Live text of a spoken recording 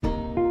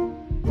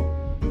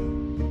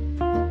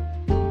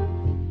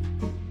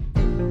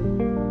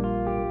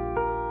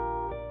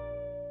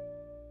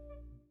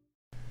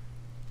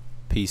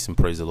Peace and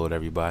praise the Lord,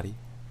 everybody.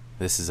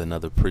 This is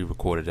another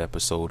pre-recorded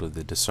episode of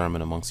the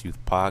Discernment Amongst Youth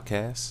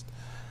podcast.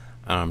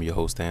 I'm your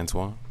host,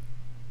 Antoine.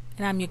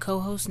 And I'm your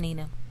co-host,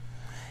 Nina.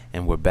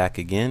 And we're back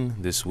again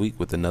this week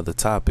with another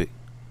topic,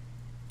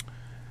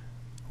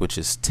 which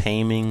is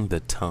taming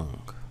the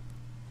tongue.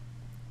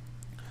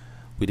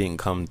 We didn't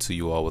come to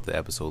you all with the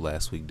episode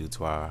last week due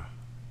to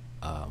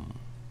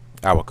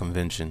our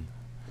convention,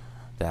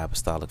 the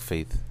Apostolic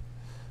Faith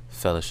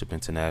Fellowship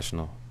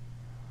International.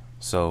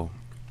 So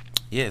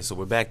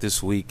we're back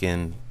this week,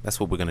 and that's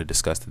what we're going to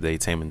discuss today,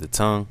 taming the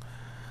tongue.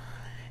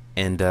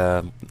 And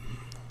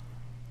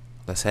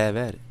let's have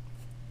at it.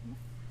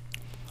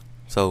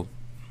 So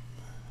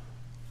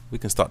we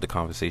can start the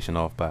conversation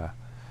off by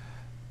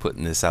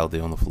putting this out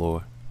there on the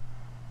floor.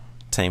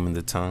 Taming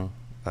the tongue.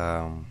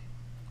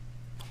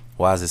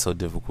 Why is it so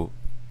difficult?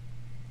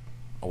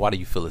 Or why do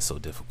you feel it's so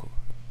difficult?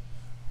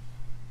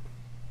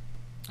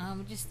 I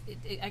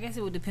guess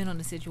it would depend on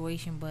the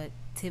situation, but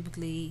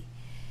typically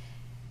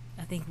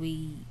I think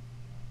we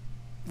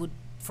would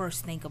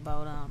first think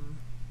about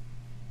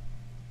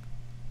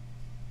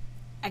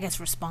I guess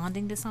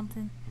responding to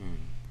something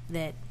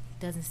that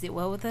doesn't sit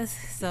well with us.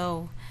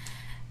 So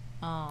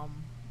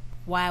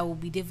why it will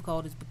be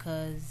difficult is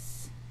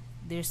because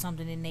there's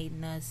something innate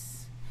in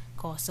us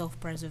called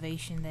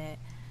self-preservation that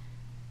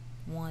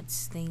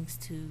wants things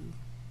to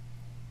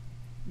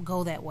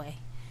go that way.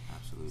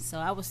 Absolutely. So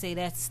I would say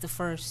that's the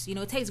first.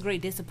 It takes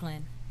great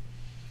discipline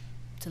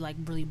to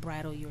really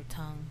bridle your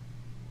tongue.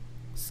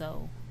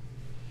 So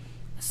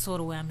that's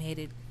sort of where I'm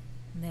headed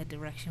in that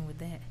direction with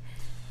that.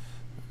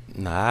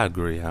 No, I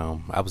agree.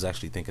 I was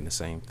actually thinking the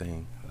same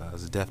thing.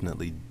 It's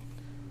definitely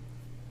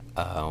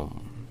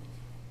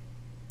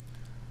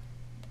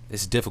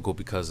it's difficult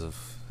because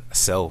of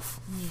self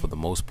for the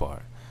most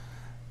part,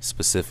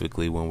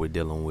 specifically when we're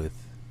dealing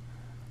with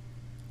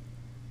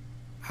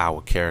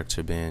our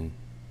character being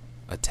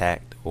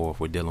attacked, or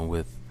if we're dealing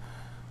with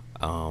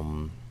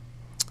our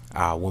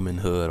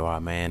womanhood or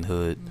our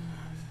manhood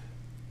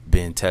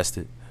being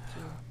tested.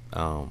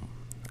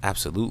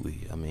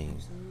 Absolutely. I mean,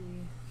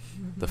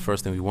 the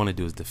first thing we want to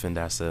do is defend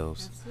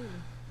ourselves. Absolutely.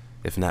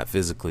 If not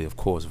physically, of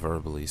course,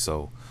 verbally.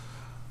 So,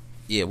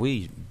 yeah,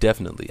 we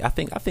definitely. I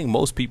think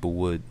most people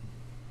would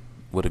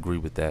agree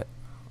with that.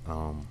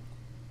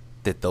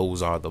 That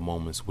those are the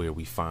moments where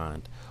we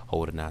find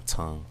holding our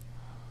tongue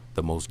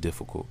the most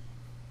difficult.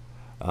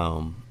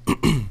 But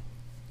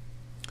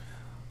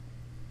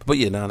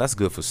yeah, now that's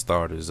good for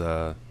starters.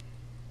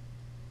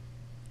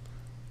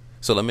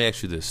 So let me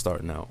ask you this,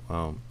 starting out.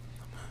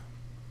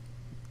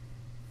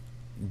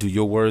 Do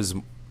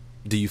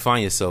you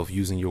find yourself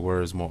using your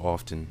words more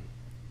often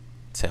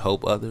to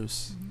help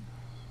others?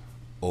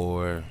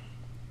 Or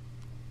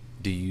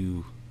do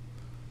you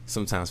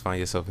sometimes find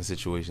yourself in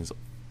situations,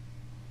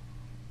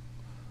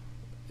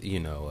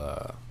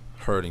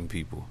 hurting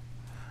people?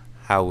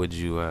 How would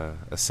you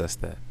assess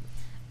that?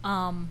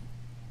 I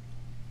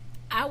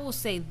will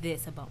say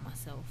this about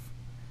myself.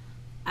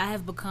 I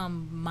have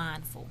become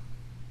mindful.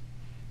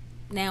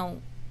 Now,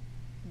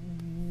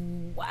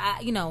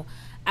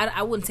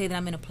 I wouldn't say that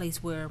I'm in a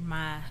place where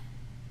my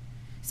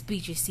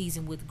speech is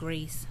seasoned with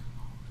grace,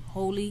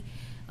 holy,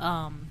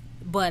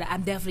 but I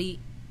definitely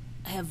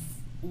have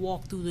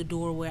walked through the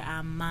door where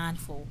I'm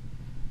mindful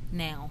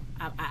now.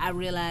 I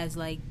realize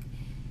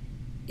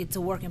it's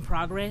a work in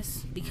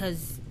progress,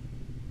 because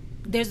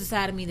there's a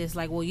side of me that's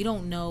well, you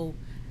don't know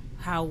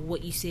how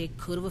what you said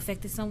could have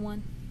affected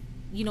someone.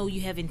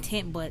 You have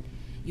intent, but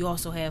you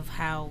also have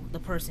how the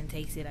person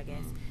takes it, I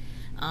guess.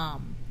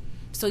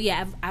 So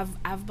yeah,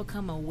 I've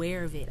become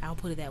aware of it. I'll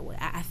put it that way.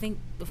 I think,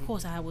 of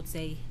course, I would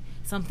say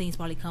some things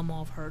probably come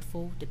off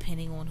hurtful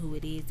depending on who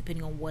it is,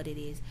 depending on what it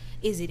is.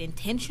 Is it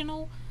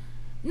intentional?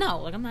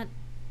 No, I'm not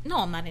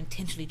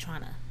intentionally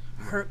trying to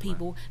hurt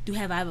people.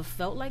 Have I ever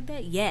felt like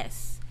that?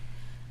 Yes,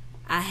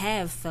 I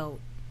have felt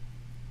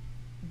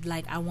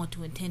like I want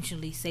to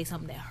intentionally say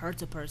something that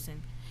hurts a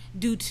person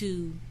due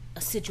to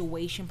a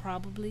situation,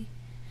 probably,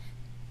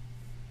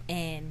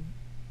 and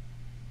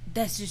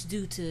that's just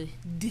due to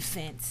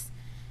defense,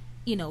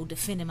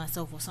 defending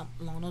myself or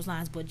something along those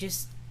lines. But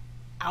just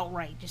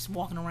outright, just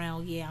walking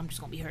around, I'm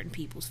just gonna be hurting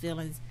people's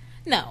feelings.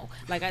 No,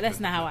 that's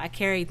not how I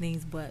carry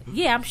things. But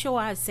yeah, I'm sure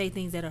I say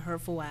things that are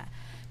hurtful. It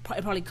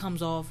probably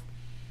comes off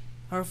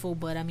hurtful,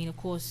 but I mean, of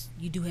course,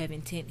 you do have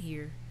intent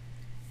here.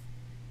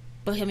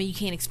 But I mean, you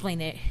can't explain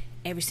that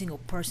every single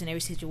person, every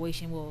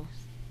situation. Well,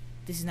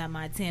 this is not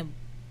my intent.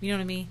 You know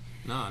what I mean?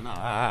 No,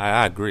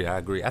 I agree.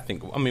 I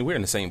think we're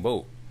in the same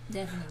boat.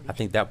 Definitely. I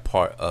think that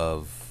part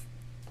of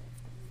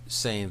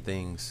saying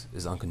things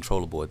is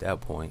uncontrollable at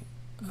that point.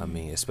 I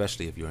mean,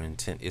 especially if your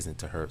intent isn't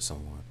to hurt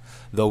someone.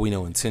 Though we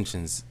know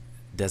intentions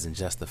doesn't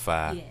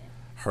justify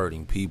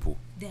hurting people.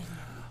 Definitely.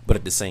 But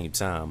at the same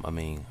time,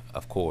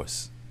 of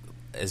course,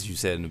 as you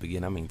said in the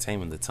beginning,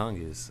 taming the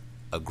tongue is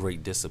a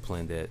great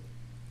discipline that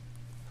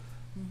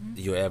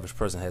your average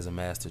person hasn't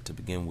mastered to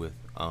begin with.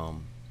 I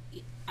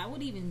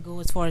would even go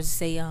as far as to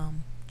say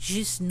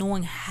just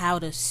knowing how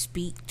to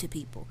speak to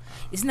people.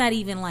 It's not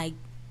even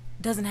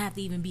doesn't have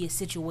to even be a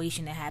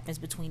situation that happens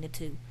between the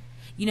two.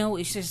 You know,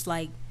 it's just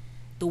like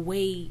the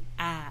way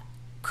I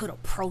could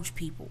approach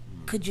people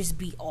could just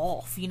be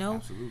off, you know?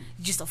 Absolutely.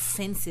 Just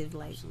offensive.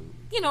 Like, Absolutely.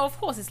 you know, of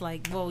course it's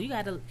like, well, you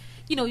gotta,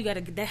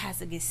 that has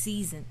to get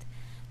seasoned.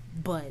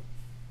 But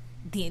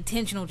the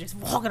intentional just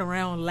walking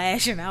around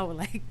lashing out,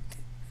 like.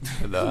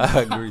 No,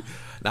 I agree.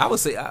 Now, I would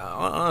say,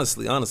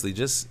 honestly,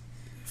 just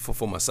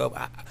for myself,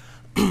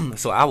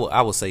 so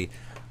I will say,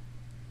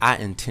 I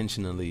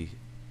intentionally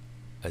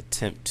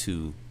attempt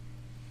to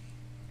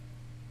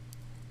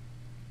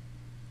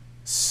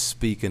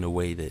speak in a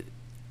way that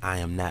I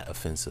am not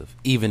offensive,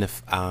 even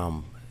if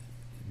I'm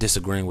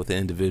disagreeing with the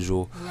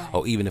individual, right.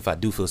 or even if I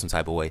do feel some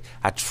type of way.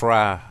 I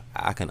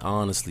can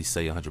honestly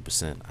say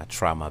 100%, I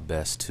try my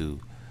best to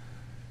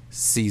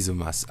season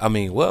my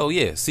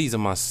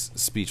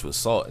speech with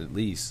salt, at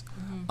least.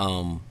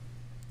 Mm-hmm.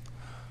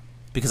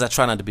 Because I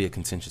try not to be a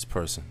contentious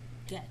person.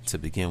 Gotcha. To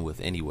begin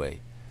with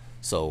anyway.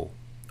 So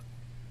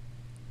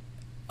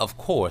of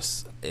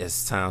course,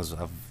 as times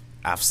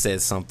I've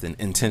said something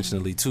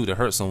intentionally too to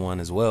hurt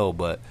someone as well,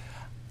 but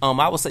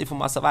I would say for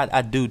myself,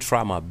 I do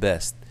try my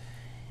best,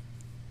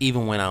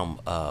 even when I'm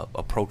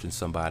approaching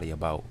somebody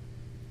about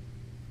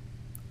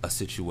a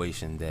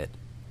situation that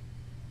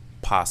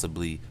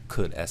possibly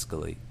could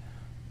escalate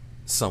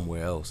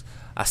somewhere else.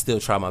 I still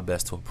try my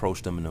best to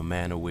approach them in a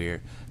manner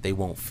where they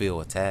won't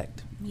feel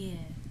attacked. Yeah.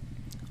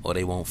 Or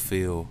they won't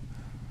feel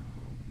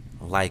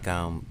like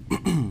I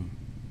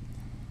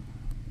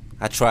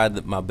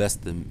tried my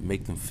best to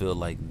make them feel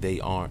like they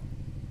aren't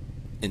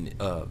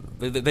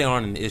they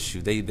aren't an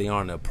issue. They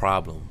aren't a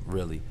problem,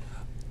 really.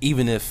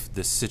 Even if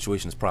the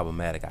situation is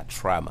problematic, I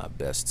try my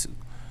best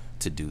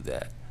to do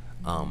that.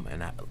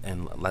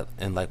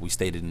 And like we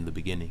stated in the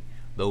beginning,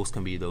 those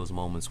can be those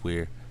moments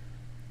where,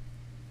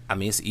 I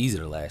mean, it's easy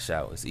to lash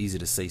out. It's easy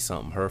to say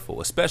something hurtful,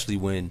 especially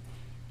when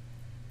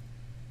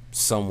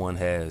someone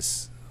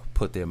has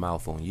put their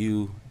mouth on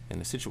you.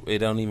 And it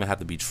don't even have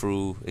to be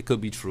true. It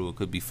could be true. It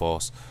could be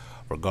false.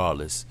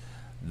 Regardless,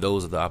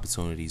 those are the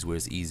opportunities where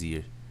it's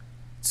easier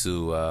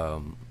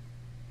to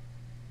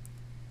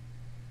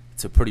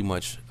pretty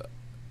much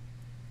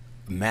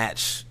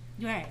match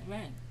Right.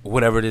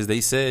 whatever it is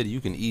they said.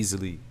 You can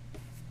easily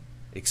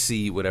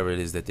exceed whatever it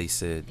is that they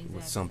said Exactly.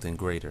 with something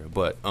greater.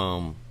 But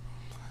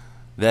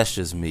that's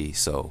just me.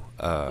 So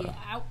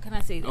can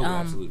I say?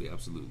 absolutely.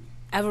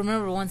 I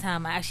remember one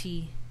time I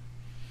actually,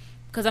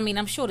 because I mean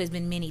I'm sure there's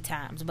been many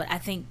times, but I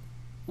think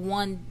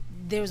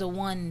there was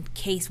one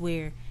case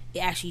where it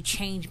actually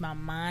changed my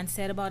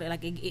mindset about it.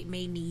 Like it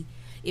made me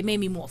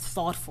more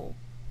thoughtful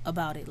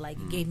about it. Like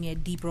it gave me a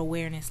deeper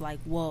awareness. Like,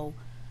 whoa,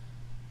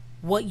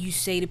 what you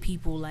say to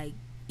people, like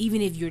even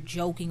if you're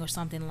joking or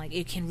something, like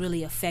it can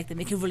really affect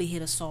them. It can really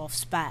hit a soft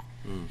spot.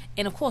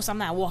 And of course, I'm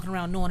not walking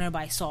around knowing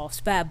everybody's soft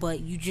spot, but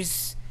you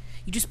just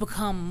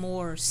become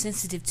more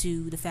sensitive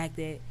to the fact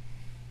that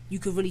you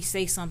could really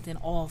say something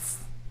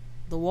off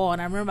the wall.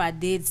 And I remember I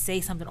did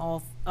say something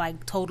off,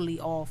 like totally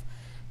off,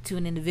 to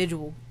an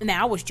individual.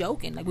 Now I was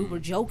joking, like we were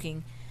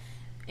joking,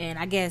 and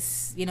I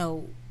guess, you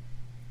know,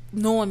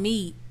 knowing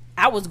me,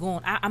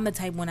 I'm the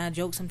type when I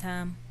joke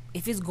sometimes,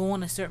 if it's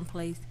going a certain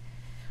place,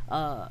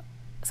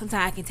 sometimes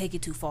I can take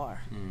it too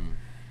far,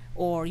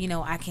 or you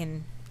know,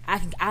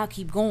 I'll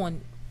keep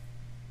going.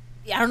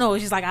 I don't know,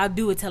 it's just like I'll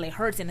do it till it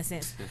hurts, in a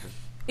sense.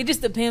 It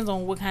just depends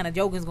on what kind of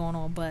joke is going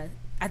on, but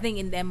I think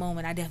in that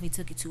moment I definitely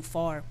took it too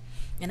far,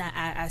 and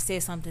I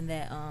said something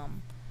that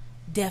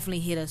definitely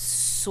hit a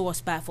sore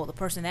spot for the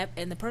person,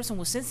 and the person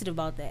was sensitive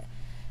about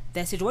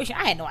that situation.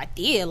 I had no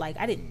idea, like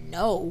I didn't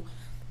know,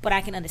 but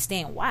I can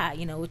understand why.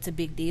 You know, it's a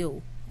big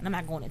deal, and I'm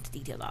not going into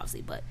details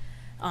obviously, but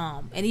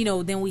and you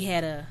know, then we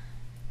had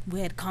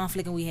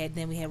conflict, and we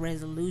had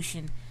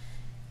resolution,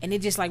 and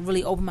it just like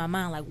really opened my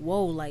mind, like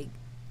whoa, like,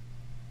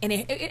 and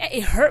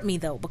it hurt me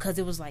though, because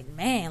it was like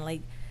man,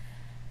 like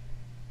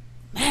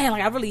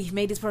I really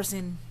made this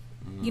person,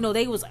 you know,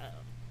 they was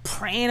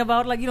praying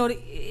about, like, you know,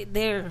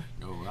 they're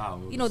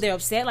you know, they're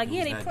upset, like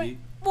yeah, they pray.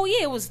 Well,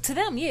 yeah, it was to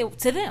them,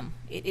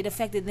 it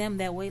affected them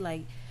that way,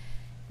 like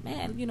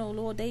man, you know,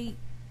 Lord,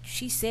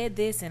 she said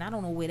this, and I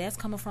don't know where that's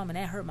coming from, and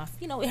that hurt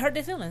it hurt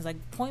their feelings, like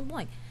point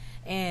blank.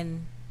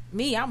 And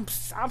me, I'm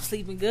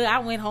sleeping good. I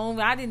went home,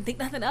 I didn't think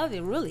nothing of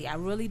it, really. I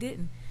really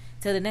didn't,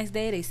 till the next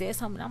day they said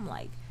something. I'm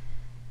like,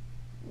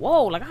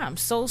 whoa, like I'm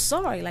so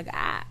sorry, like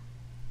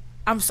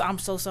I'm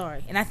so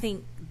sorry. And I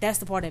think that's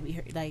the part that we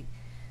heard, like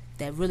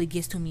that really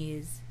gets to me,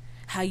 is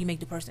how you make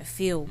the person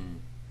feel.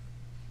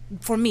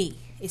 For me,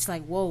 it's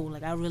like, whoa,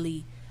 like I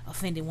really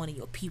offended one of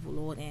your people,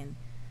 Lord, and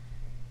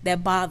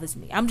that bothers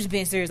me. I'm just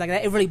being serious, like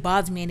that, it really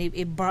bothers me, and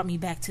it brought me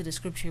back to the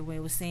scripture where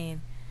it was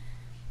saying,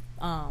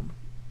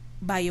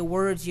 by your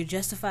words you're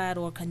justified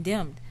or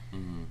condemned.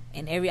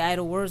 And every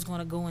idle word is going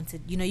to go into,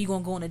 you know, you're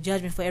going to go into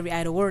judgment for every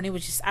idle word. And it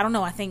was just, I don't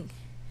know, I think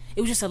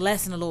it was just a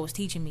lesson the Lord was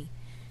teaching me.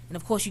 And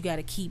of course you got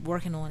to keep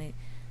working on it,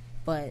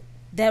 but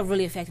that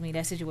really affected me.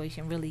 That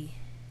situation really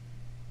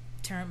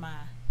turned my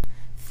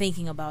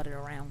thinking about it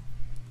around.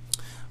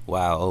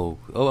 Wow.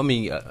 Oh. I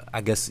mean,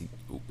 I guess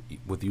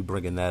with you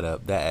bringing that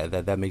up,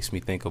 that makes me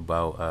think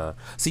about.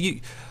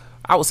 See,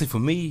 I would say for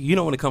me,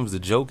 when it comes to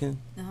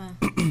joking,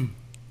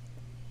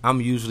 I'm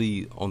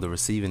usually on the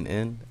receiving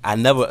end. I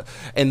never,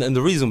 and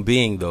the reason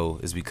being though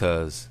is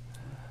because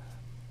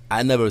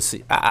I never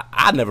see,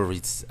 I never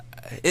read,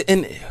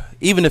 and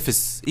even if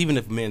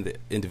the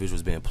individual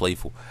is being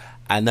playful,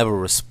 I never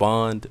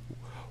respond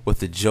with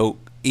the joke,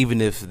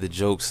 even if the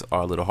jokes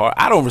are a little hard.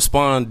 I don't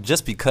respond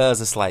just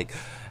because it's like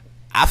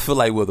I feel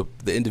like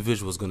the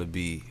individual is going to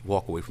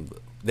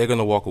they're going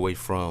to walk away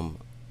from,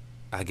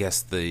 I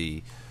guess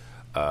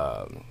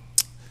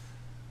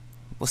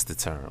what's the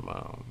term?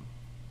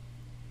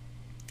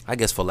 I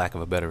guess for lack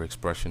of a better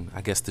expression,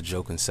 I guess the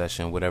joking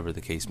session, whatever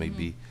the case may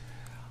be,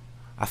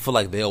 I feel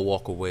like they'll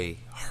walk away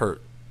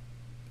hurt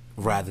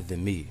rather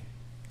than me.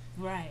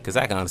 Right. Because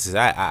I can honestly say,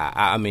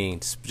 I mean,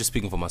 just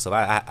speaking for myself,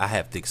 I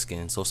have thick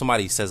skin. So if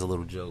somebody says a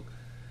little joke,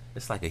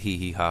 it's like a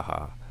hee ha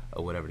ha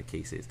or whatever the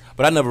case is.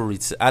 But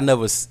I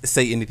never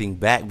say anything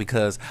back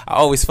because I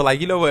always feel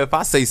like, if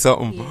I say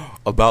something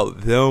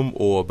about them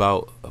or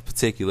about a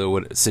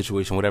particular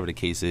situation, whatever the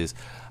case is,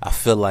 I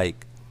feel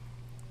like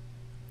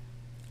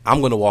I'm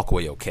going to walk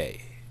away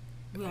okay.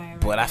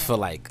 But I feel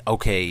like,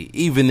 okay,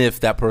 even if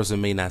that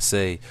person may not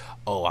say,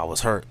 oh, I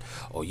was hurt,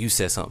 or you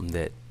said something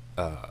that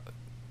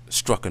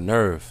struck a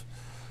nerve,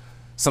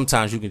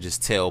 sometimes you can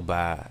just tell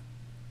by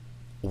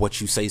what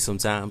you say.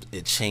 Sometimes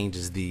it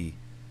changes the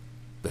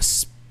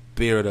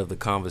spirit of the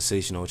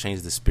conversation, or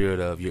changes the spirit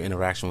of your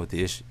interaction with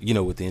the issue,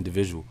 with the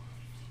individual.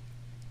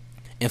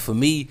 And for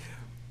me,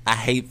 I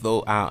hate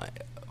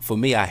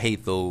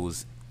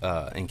those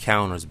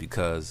encounters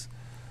because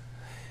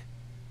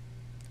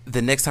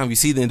the next time you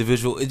see the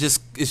individual, it's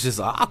just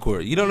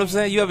awkward. You know what I'm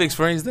saying? You ever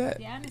experienced that?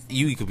 Yeah, I understand.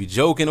 You could be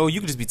joking, or you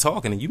could just be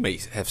talking, and you may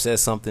have said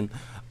something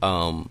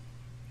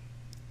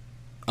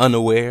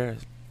unaware,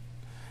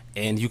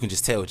 and you can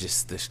just tell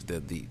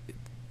the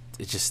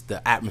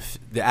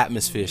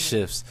atmosphere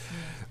shifts,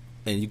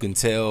 and you can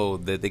tell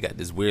that they got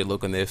this weird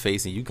look on their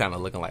face, and you kind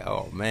of looking like,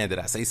 oh man, did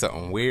I say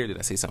something weird? Did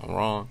I say something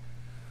wrong?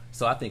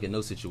 So I think in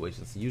those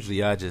situations,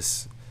 usually I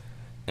just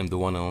am the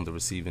one on the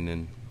receiving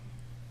end.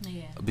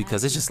 Yeah,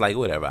 because it's just like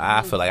whatever.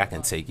 I feel like I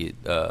can take it.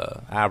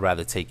 I'd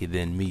rather take it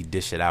than me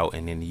dish it out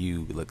and then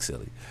you look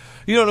silly.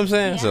 You know what I'm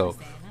saying? Yeah, so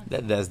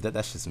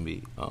that's just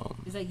me.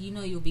 It's like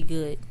you'll be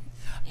good.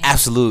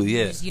 Absolutely,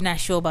 yeah. You're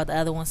not sure about the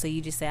other one, so you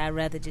just say I'd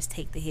rather just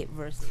take the hit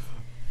versus.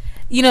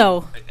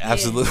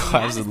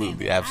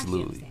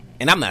 Absolutely.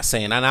 And I'm not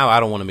saying I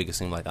don't want to make it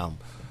seem like I'm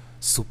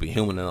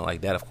superhuman and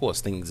like that. Of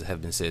course, things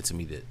have been said to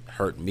me that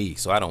hurt me,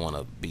 so I don't want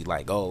to be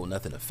like, oh,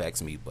 nothing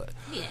affects me. But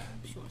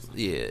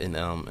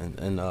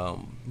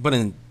but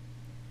in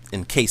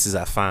cases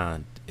I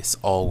find it's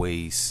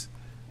always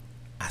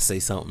I say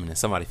something and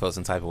somebody felt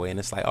some type of way, and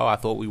it's like, oh, I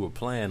thought we were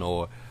playing,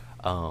 or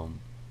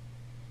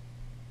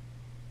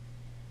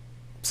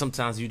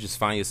sometimes you just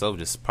find yourself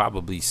just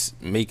probably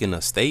making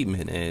a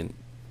statement and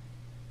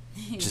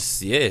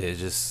just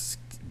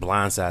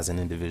blindsides an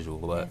individual.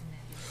 But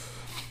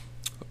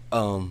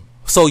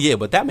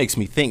but that makes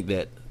me think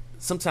that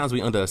sometimes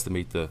we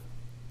underestimate the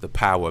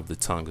power of the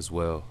tongue as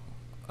well.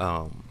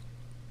 The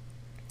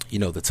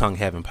tongue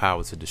having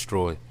power to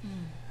destroy.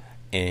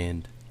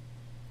 And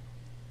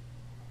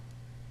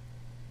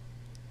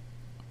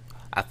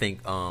I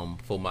think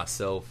for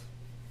myself,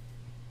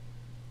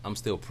 I'm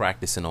still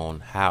practicing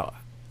on how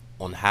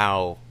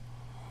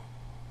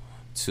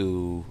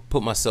to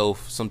put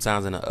myself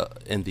sometimes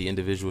in the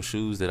individual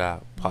shoes that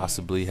I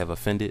possibly have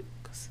offended,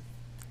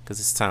 because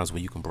it's times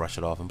where you can brush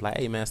it off and be like,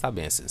 hey man, stop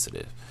being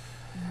sensitive.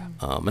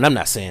 And I'm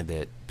not saying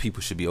that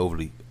people should be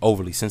overly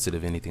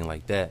sensitive or anything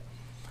like that,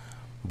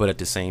 but at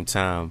the same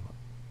time,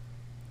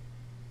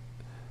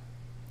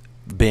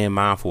 being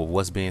mindful of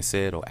what's being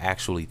said or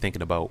actually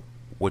thinking about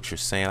what you're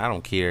saying. I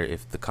don't care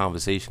if the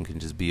conversation can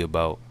just be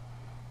about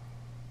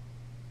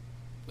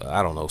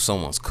I don't know,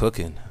 someone's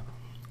cooking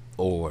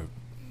or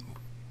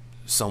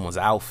someone's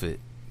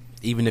outfit.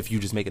 Even if you're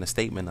just making a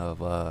statement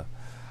of I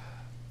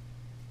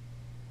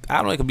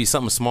don't know, it could be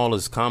something small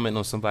as commenting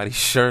on somebody's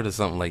shirt or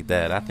something like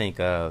that. I think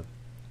in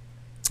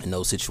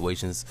those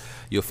situations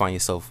you'll find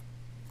yourself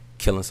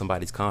killing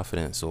somebody's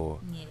confidence or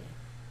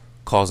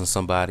causing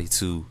somebody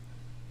to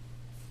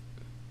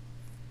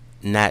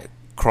not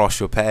cross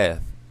your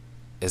path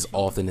as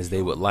often as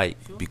they would like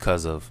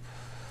because of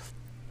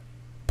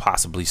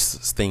possibly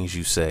things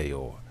you say,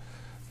 or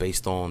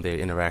based on their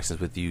interactions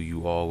with you,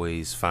 you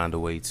always find a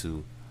way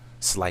to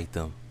slight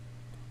them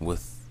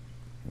with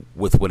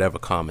whatever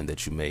comment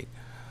that you make.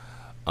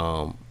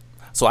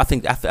 So I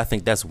think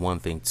that's one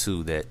thing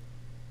too that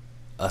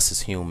us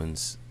as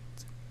humans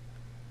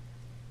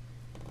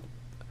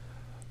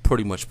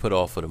pretty much put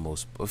off for the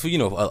most,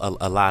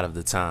 a lot of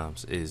the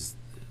times, is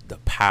the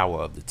power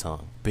of the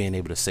tongue, being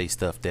able to say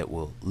stuff that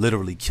will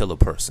literally kill a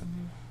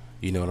person.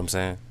 You know what I'm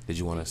saying? Did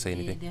you want to say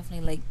anything?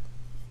 Definitely,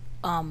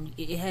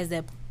 it has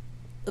that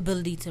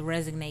ability to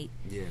resonate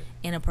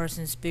in a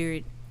person's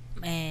spirit,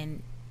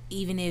 and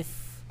even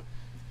if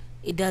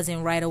it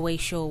doesn't right away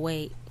show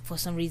away for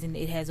some reason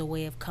it has a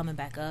way of coming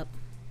back up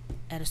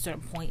at a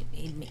certain point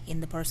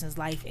in the person's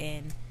life,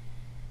 and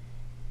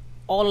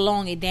all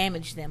along it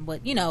damaged them.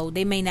 But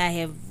they may not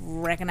have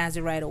recognized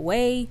it right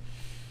away,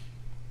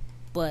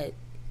 but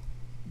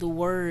the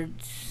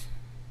words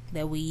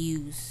that we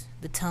use,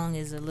 the tongue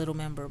is a little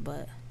member,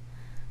 but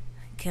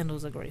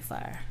kindles a great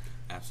fire.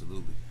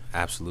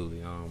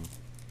 Absolutely.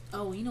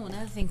 Oh,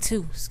 another thing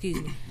too,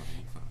 excuse me,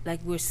 like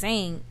we're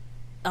saying,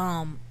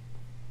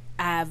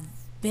 I've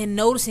been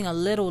noticing a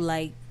little,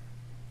 like,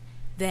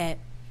 that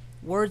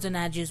words are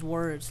not just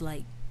words.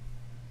 Like,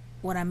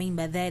 what I mean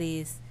by that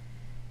is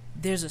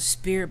there's a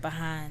spirit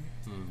behind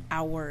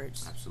our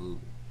words. Absolutely.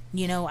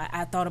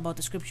 I thought about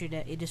the scripture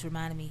that it just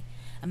reminded me.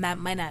 I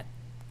might not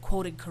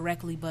quote it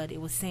correctly, but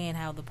it was saying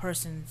how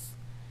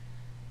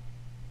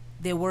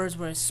their words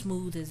were as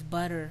smooth as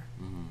butter,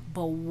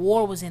 but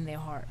war was in their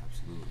heart.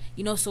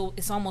 Absolutely. So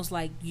it's almost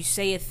like you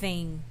say a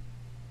thing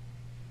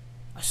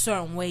a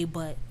certain way,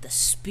 but the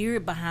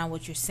spirit behind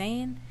what you're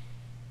saying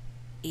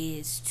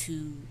is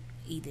to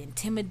either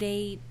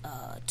intimidate,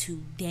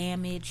 to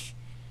damage.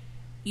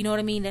 You know what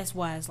I mean? That's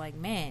why it's like,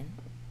 man,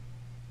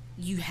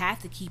 you have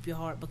to keep your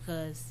heart,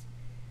 because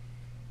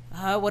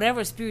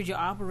whatever spirit you're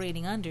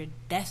operating under,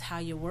 that's how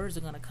your words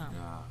are going to come.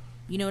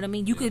 You know what I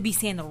mean? You could be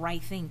saying the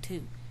right thing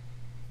too.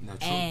 No,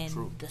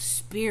 true. The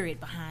spirit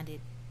behind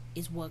it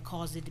is what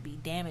caused it to be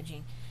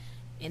damaging.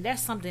 And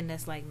that's something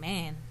that's like,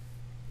 man,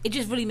 it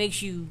just really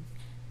makes you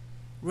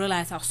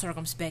realize how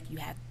circumspect you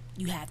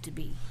have to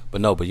be.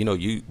 But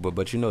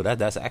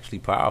that's actually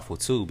powerful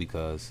too,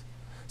 because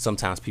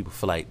sometimes people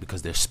feel like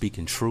because they're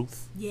speaking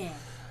truth,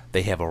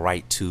 they have a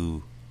right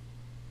to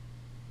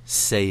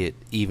say it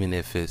even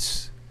if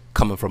it's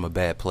coming from a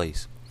bad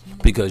place,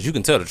 because you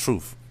can tell the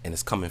truth and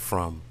it's coming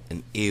from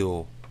an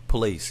ill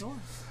place. Sure.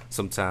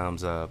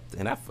 Sometimes,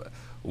 and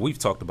we've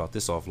talked about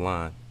this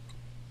offline.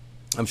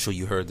 I'm sure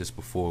you heard this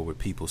before, where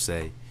people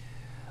say,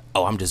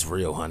 "Oh, I'm just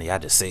real, honey. I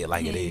just say it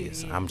like it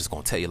is. I'm just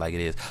gonna tell you like it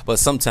is." But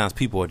sometimes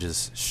people are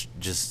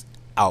just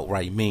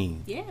outright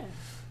mean. Yeah.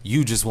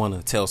 You just want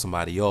to tell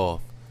somebody off.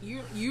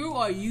 You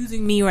are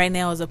using me right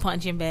now as a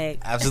punching bag.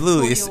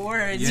 Absolutely. For your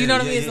words. You know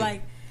what I mean? It's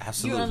like,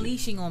 absolutely, you're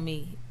unleashing on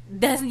me.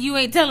 You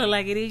ain't telling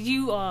like it is.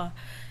 You are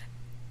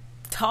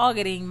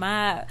targeting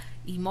my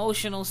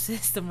emotional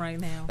system right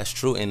now. That's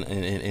true, and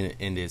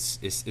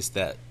it's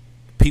that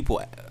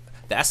people.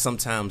 That's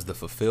sometimes the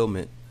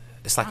fulfillment.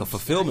 It's like a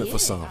fulfillment for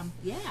some.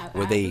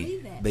 Where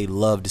they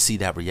love to see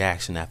that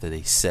reaction after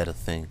they said a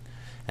thing,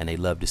 and they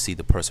love to see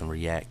the person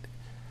react,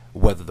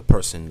 whether the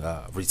person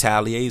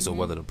retaliates or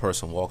whether the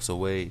person walks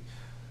away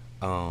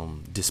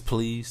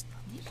displeased.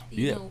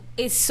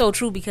 It's so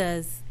true,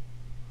 because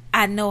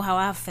I know how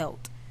I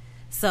felt.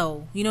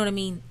 So, you know what I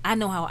mean? I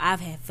know how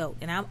I've felt,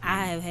 and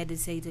I have had to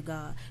say to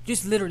God,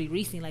 just literally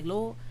recently, like,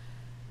 Lord,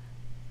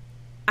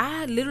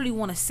 I literally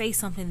want to say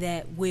something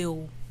that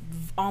will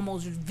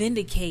almost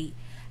vindicate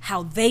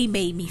how they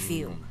made me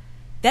feel.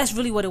 That's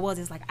really what it was.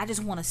 It's like, I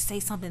just want to say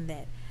something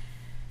that,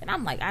 and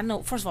I'm like, I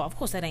know, first of all, of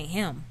course that ain't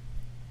him,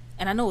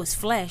 and I know it's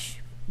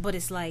flesh, but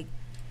it's like,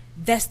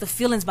 that's the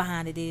feelings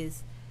behind it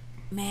is,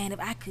 man, if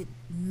I could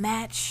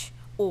match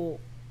or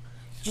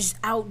just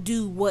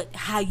outdo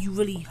how you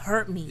really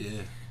hurt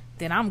me,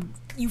 then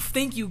you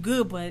think you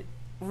good, but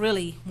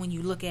really when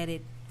you look at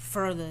it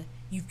further,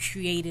 you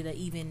created an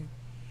even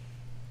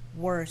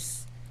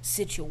worse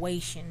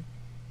situation.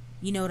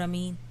 You know what I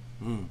mean?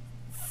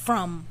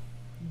 From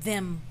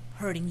them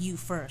hurting you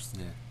first.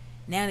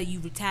 Now that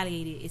you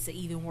retaliated, it's an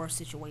even worse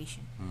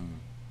situation.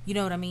 You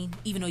know what I mean?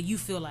 Even though you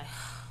feel like,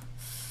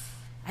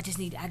 I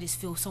just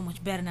feel so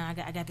much better now.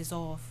 I got this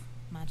off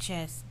my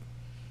chest,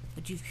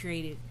 but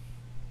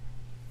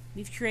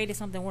we've created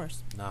something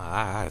worse. No,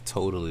 I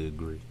totally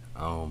agree.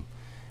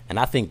 And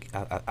I think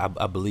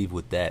I believe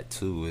with that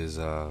too is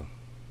I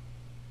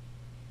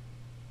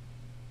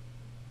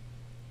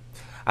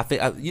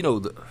think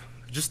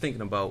just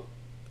thinking about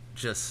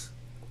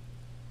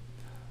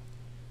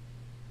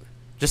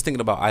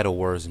thinking about idle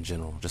words in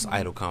general, just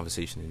idle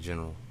conversation in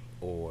general,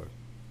 or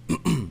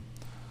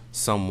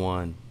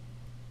someone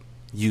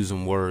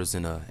using words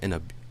in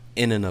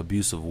an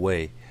abusive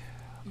way.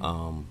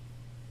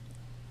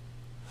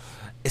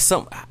 It's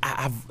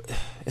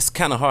it's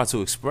kind of hard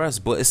to express,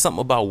 but it's something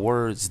about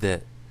words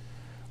that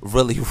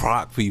really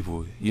rock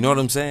people. You know what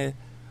I'm saying?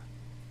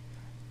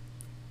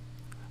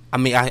 I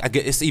mean, I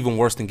get it's even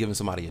worse than giving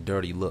somebody a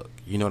dirty look.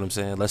 You know what I'm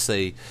saying? Let's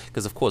say,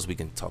 because of course we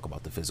can talk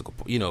about the physical.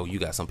 You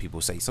got some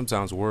people say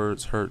sometimes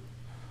words hurt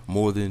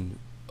more than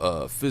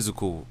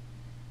physical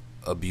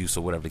abuse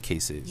or whatever the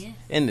case is. Yes.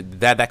 And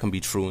that can be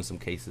true in some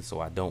cases.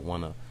 So I don't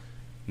want to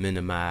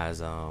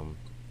minimize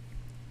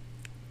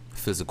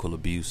physical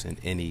abuse in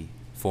any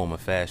form or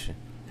fashion.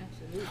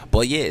 Absolutely.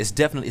 But yeah,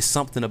 it's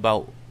something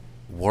about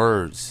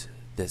words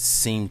that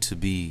seem to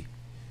be.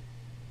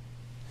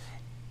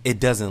 It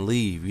doesn't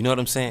leave. You know what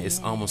I'm saying? It's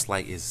almost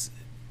like it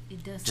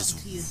does just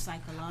something to you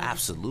psychologically.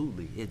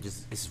 Absolutely.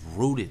 It's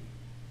rooted.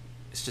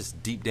 It's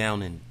just deep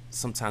down, and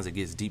sometimes it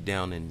gets deep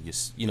down in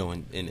your,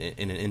 in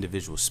an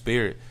individual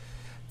spirit,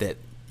 that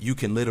you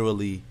can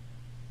literally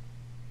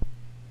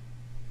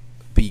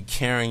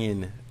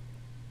carrying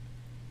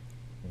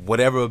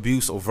whatever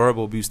abuse or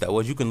verbal abuse that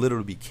was. You can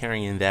literally be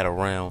carrying that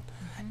around,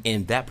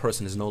 and that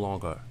person is no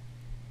longer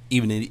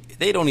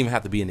they don't even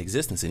have to be in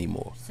existence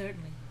anymore.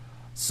 Certainly.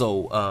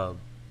 So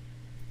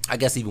I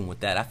guess even with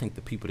that, I think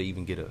the people that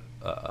even get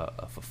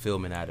a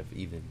fulfillment out of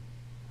even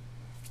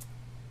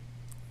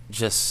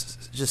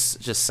just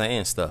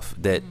saying stuff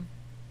that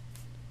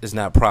is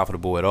not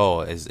profitable at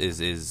all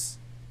is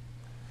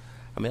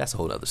I mean, that's a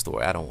whole other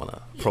story. I don't want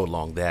to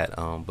prolong that.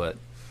 But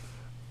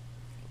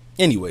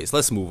anyways,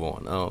 let's move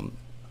on.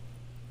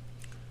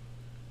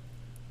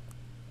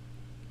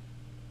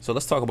 So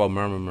let's talk about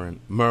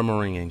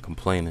murmuring and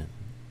complaining.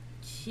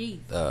 Jeez.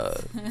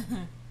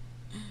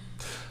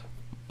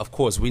 Of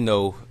course, we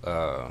know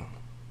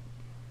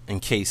in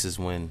cases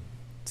when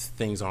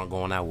things aren't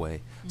going our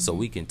way, so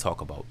we can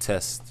talk about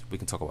tests, we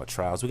can talk about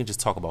trials, we can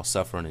just talk about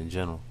suffering in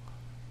general.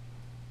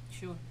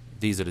 Sure.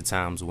 These are the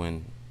times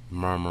when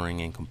murmuring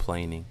and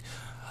complaining.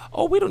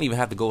 Oh, we don't even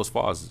have to go as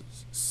far as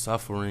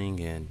suffering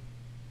and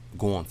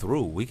going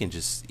through. We can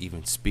just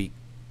even speak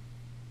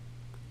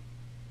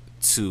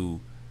to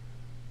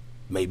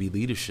maybe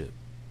leadership,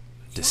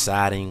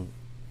 deciding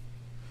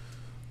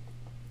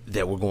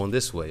that we're going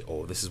this way,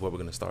 or this is what we're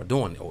going to start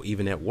doing, or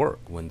even at work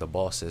when the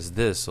boss says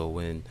this, or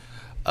when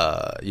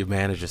your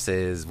manager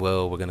says,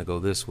 well, we're going to go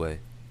this way.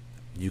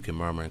 You can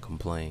murmur and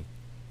complain.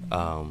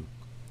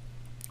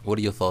 What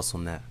are your thoughts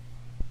on that?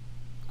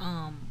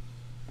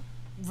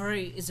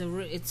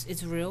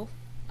 It's real,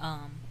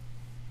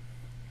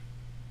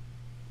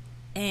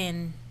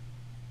 and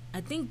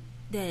I think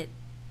that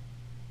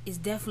it's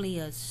definitely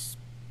a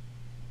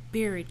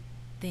spirit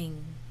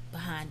thing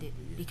behind it,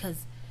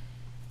 because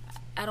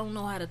I don't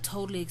know how to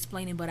totally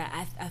explain it, but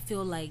I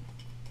feel like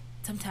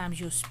sometimes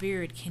your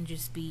spirit can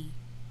just be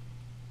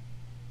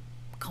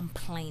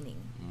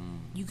complaining.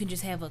 You can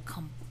just have a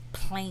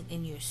complaint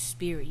in your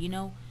spirit, you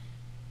know?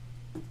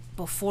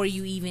 Before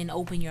you even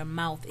open your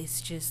mouth,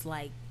 it's just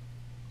like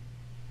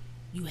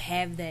you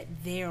have that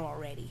there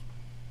already.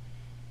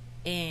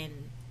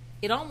 And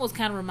it almost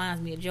kind of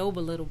reminds me of Job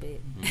a little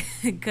bit,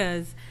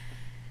 because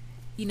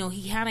you know,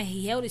 he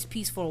held his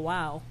peace for a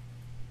while,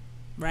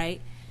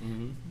 right?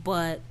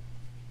 But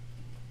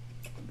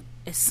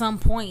at some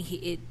point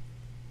it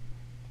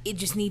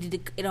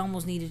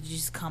almost needed to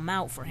just come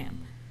out for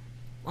him.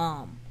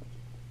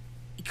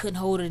 He couldn't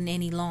hold it in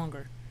any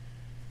longer.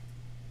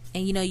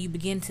 And you know, you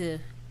begin to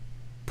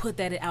put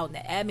that out in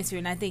the atmosphere,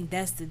 and I think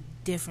that's the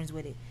difference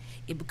with it.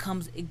 It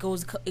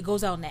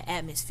goes out in the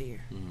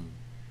atmosphere.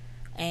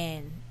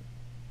 And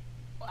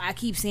I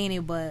keep saying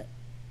it, but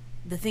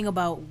the thing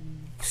about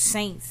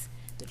saints,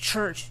 the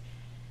church,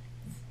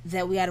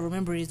 that we got to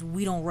remember is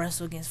we don't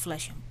wrestle against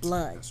flesh and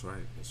blood. That's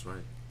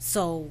right.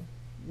 So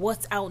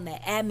what's out in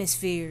the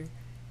atmosphere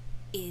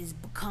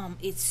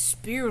it's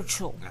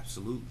spiritual.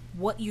 Absolutely.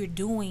 What you're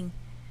doing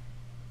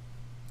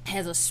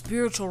has a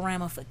spiritual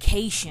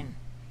ramification.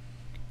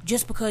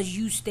 Just because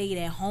you stayed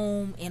at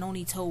home and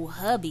only told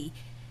hubby,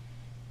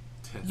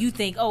 you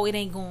think, oh, it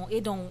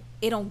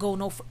don't go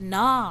no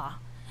nah.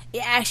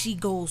 It actually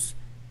goes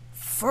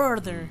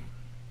further,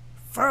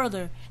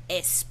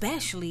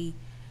 especially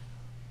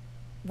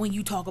when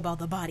you talk about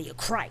the body of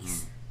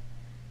Christ.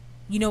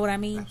 You know what I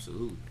mean?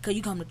 Absolutely. Because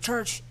you come to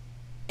church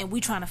and we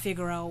trying to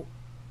figure out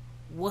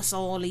what's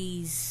all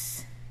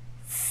these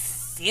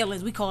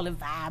feelings. We call it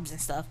vibes and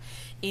stuff,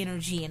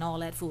 energy and all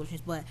that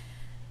foolishness. But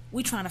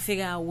we trying to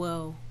figure out,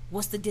 well,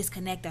 what's the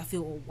disconnect I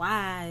feel? Or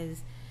why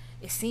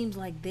it seems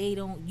like they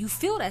don't. You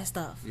feel that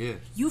stuff. Yeah.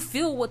 You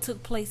feel what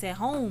took place at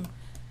home.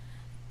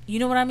 You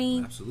know what I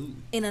mean? Absolutely.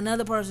 In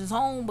another person's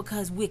home,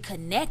 because we're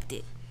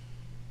connected.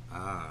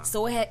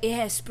 So it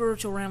has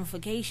spiritual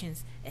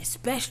ramifications,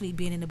 especially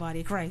being in the body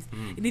of Christ.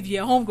 And if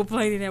you're at home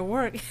complaining at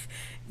work,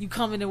 you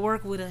come into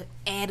work with an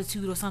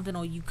attitude or something,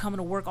 or you come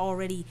into work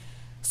already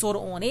sort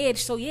of on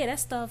edge. So yeah, that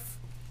stuff,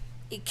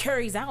 it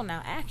carries out in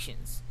our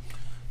actions.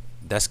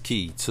 That's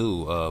key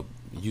too.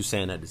 You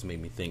saying that just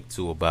made me think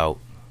too about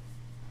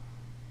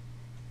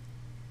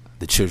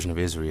the children of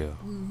Israel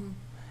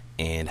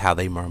and how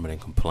they murmured and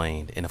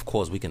complained. And of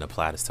course, we can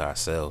apply this to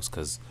ourselves,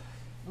 because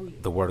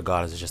the Word of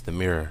God is just a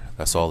mirror.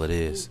 That's all it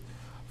is,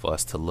 for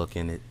us to look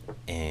in it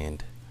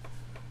and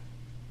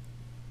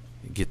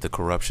get the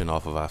corruption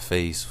off of our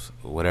face,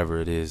 whatever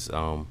it is.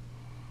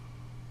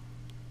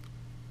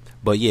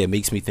 But yeah, it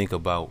makes me think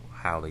about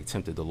how they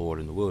tempted the Lord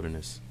in the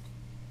wilderness,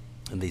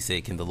 and they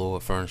said, "Can the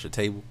Lord furnish a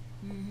table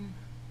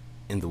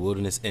in the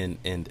wilderness?" And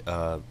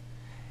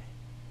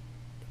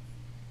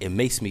it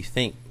makes me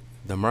think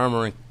the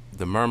murmuring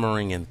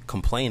and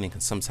complaining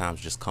can sometimes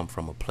just come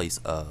from a place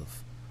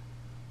of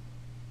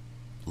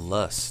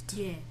lust.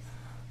 Yeah.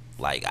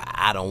 Like,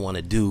 I don't want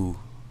to do.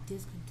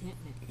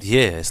 Discontentment.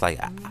 Yeah, it's like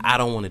I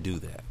don't want to do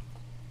that.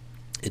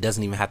 It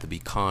doesn't even have to be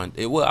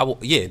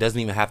it doesn't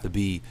even have to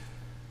be.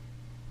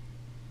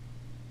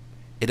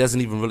 It doesn't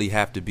even really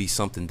have to be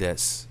something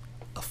that's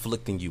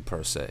afflicting you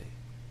per se.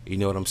 You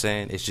know what I'm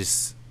saying? It's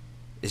just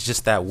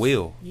that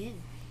will. Yeah.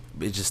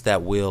 It's just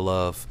that will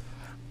of,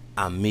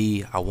 I'm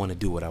me. I want to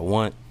do what I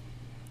want.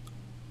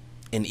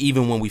 And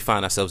even when we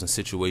find ourselves in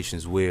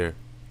situations where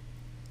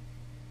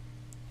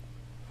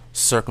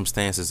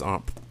circumstances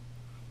aren't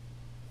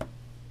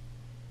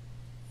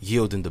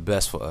yielding the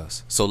best for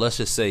us. So let's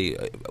just say,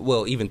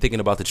 well, even thinking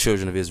about the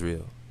children of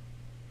Israel.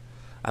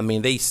 I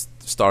mean, they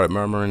started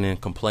murmuring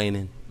and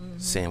complaining,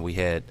 saying we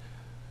had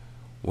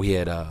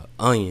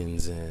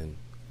onions and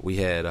we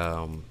had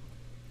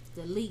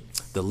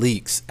the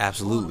leaks.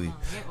 Absolutely,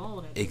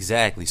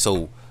 exactly.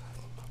 So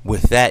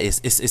with that,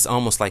 it's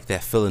almost like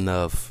that feeling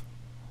of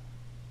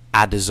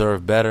I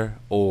deserve better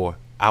or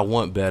I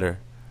want better,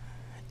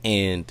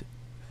 and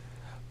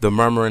the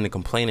murmuring and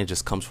complaining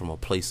just comes from a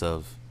place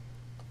of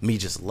me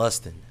just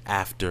lusting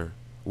after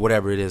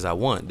whatever it is I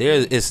want.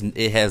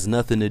 It has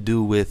nothing to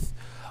do with,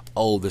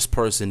 oh, this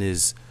person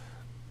is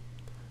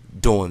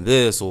doing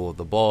this, or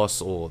the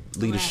boss or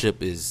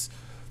leadership is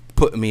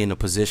putting me in a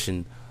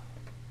position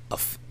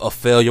of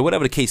failure,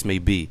 whatever the case may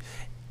be.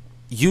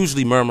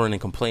 Usually murmuring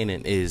and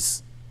complaining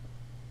it's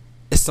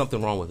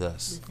something wrong with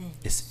us.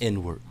 It's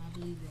inward. I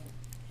believe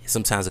that.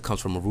 Sometimes it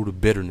comes from a root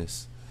of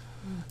bitterness.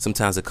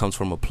 Sometimes it comes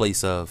from a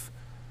place of,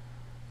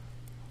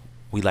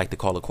 we like to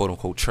call it, quote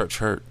unquote, church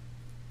hurt.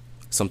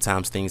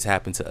 Sometimes things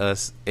happen to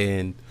us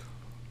and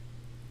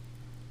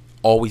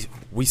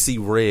we see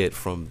red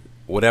from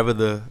whatever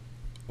the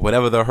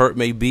hurt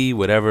may be,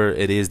 whatever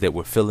it is that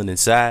we're feeling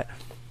inside.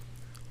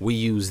 We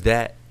use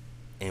that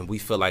and we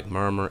feel like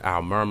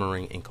our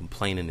murmuring and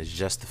complaining is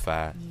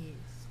justified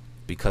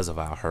because of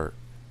our hurt,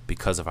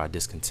 because of our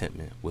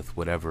discontentment with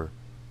whatever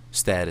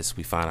status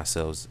we find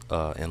ourselves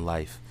in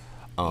life.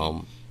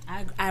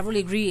 I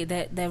really agree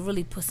that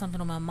really put something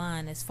on my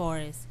mind as far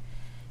as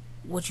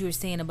what you were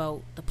saying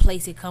about the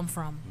place it come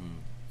from.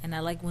 And I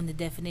like when the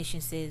definition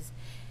says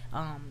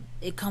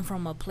it come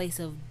from a place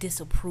of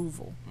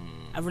disapproval.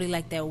 I really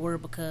like that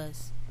word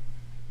because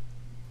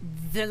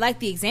they're like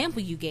the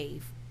example you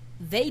gave.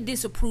 They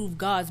disapprove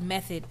God's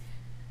method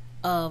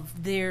of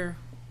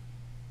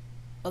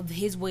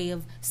his way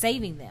of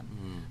saving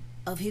them,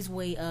 of his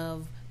way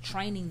of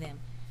training them.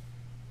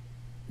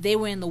 They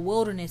were in the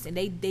wilderness and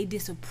they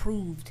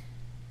disapproved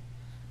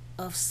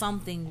of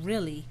something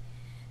really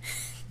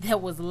that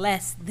was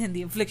less than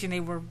the affliction they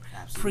were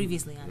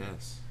previously under.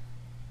 Yes.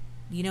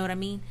 You know what I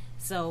mean?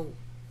 So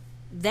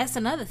that's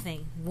another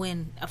thing.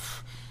 When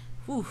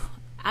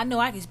I know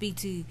I can speak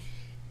to,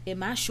 in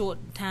my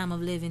short time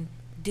of living,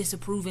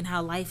 disapproving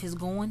how life is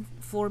going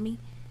for me.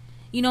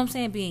 You know what I'm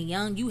saying? Being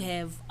young, you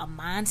have a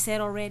mindset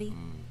already.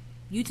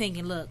 You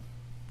thinking, look,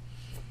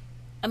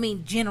 I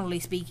mean, generally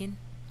speaking,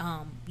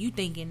 you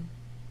thinking,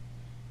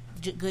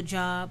 good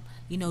job,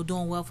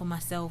 doing well for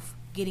myself,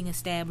 getting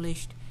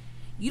established.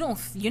 You're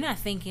not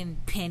thinking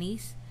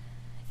pennies.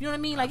 You know what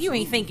I mean? Like, you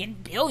ain't thinking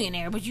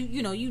billionaire, but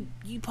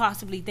you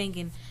possibly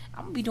thinking,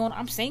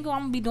 I'm single,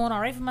 I'm gonna be doing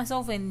all right for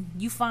myself, and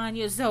you find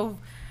yourself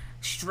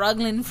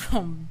struggling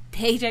from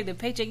paycheck to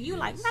paycheck. You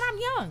like, man, I'm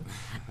young.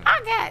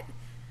 I got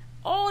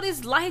all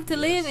this life to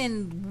live,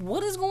 and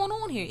what is going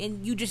on here?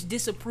 And you just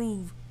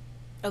disapprove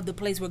of the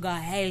place where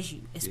God has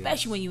you,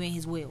 especially when you're in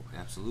his will.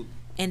 Absolutely.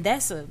 And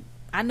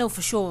I know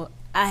for sure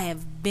I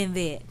have been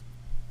there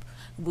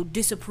with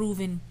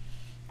disapproving.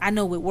 I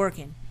know it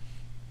working.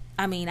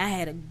 I mean,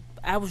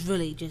 I was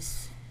really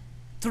just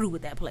through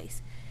with that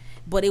place,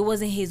 but it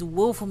wasn't his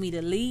will for me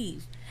to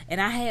leave. And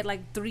I had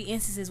like 3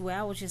 instances where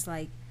I was just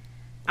like,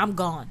 I'm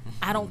gone.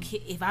 I don't care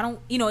if I don't,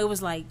 it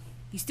was like,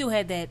 you still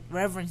had that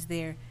reverence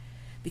there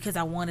because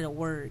I wanted a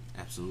word.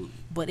 Absolutely.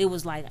 But it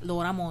was like,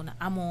 Lord, I'm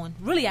on.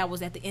 Really, I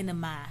was at the end of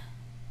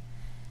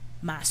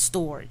my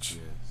storage.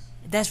 Yes.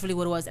 That's really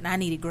what it was. And I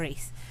needed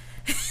grace.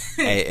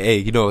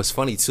 hey, it's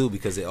funny too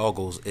because it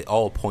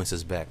all points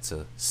us back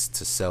to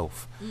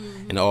self,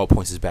 and it all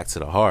points us back to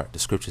the heart. The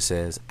scripture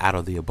says, "Out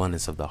of the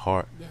abundance of the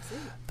heart,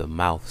 the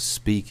mouth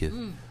speaketh."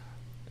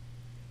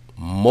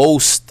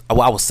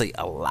 I would say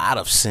a lot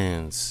of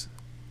sins.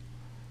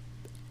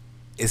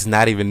 It's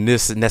not even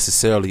this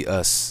necessarily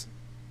us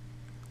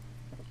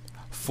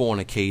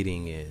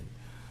fornicating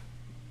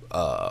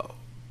and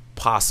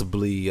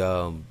possibly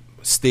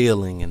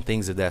stealing and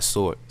things of that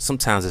sort.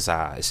 Sometimes it's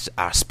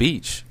our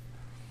speech.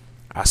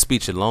 Our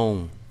speech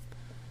alone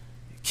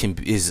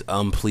is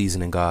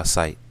unpleasing in God's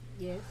sight.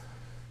 Yes.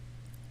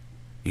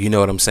 You know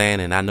what I'm saying?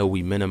 And I know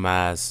we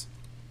minimize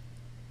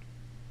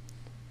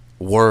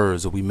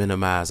words, or we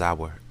minimize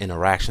our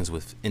interactions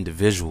with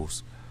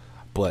individuals,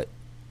 but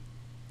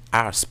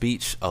our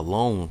speech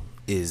alone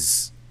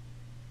is,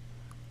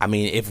 I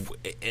mean,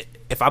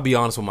 if I be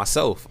honest with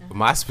myself,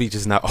 my speech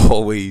is not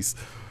always,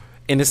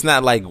 and it's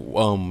not like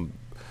I'm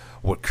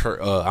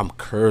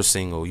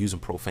cursing or using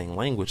profane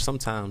language.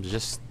 Sometimes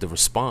just the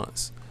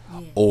response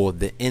or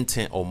the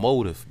intent or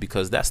motive,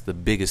 because that's the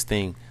biggest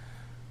thing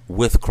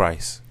with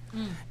Christ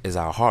is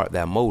our heart,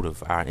 that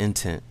motive, our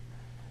intent.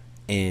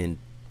 And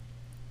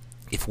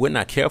if we're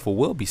not careful,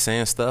 we'll be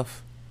saying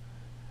stuff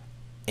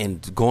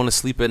and going to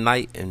sleep at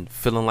night and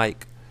feeling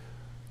like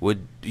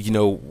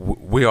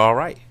we're all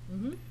right,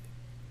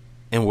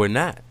 and we're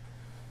not.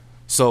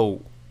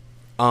 So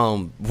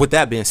with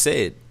that being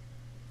said,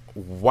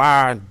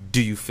 why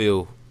do you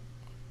feel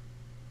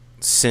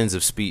sins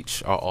of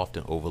speech are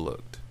often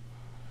overlooked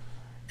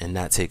and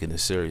not taken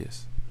as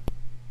serious?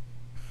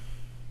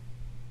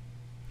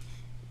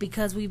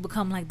 Because we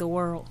become like the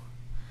world.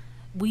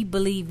 We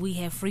believe we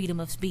have freedom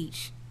of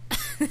speech.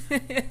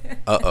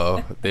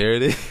 There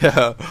it is.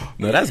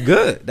 No, that's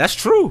good. That's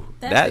true.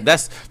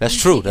 That's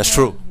true. That's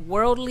true.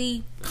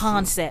 Worldly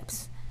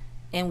concepts,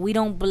 and we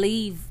don't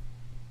believe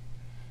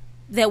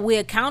that we're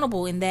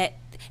accountable in that.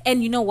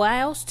 And you know why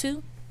else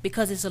too?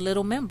 Because it's a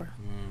little member.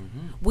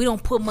 We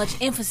don't put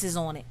much emphasis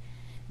on it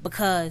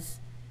because,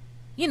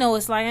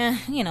 it's like,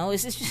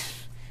 it's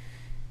just,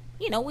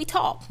 we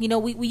talk.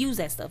 We use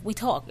that stuff. We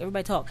talk.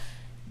 Everybody talk,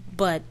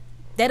 but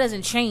that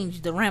doesn't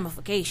change the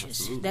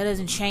ramifications. Absolutely. That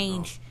doesn't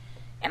change.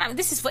 And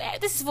this is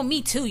for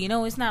me too.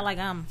 It's not like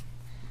I'm,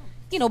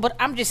 but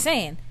I'm just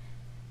saying,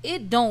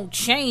 it don't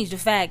change the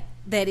fact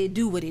that it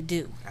do what it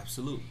do.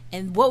 Absolutely.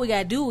 And what we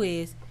gotta do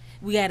is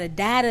we gotta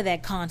die to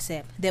that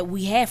concept that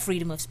we have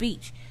freedom of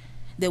speech,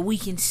 that we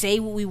can say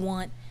what we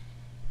want,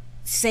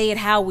 say it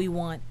how we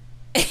want,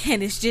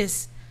 and it's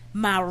just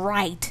my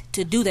right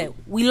to do that.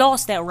 We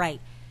lost that right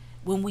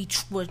when we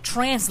were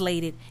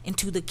translated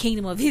into the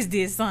kingdom of His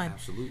dear Son.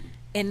 Absolutely.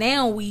 And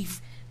now we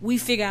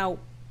figure out.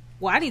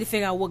 Well, I need to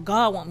figure out what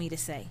God want me to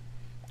say.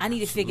 I need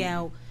to figure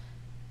out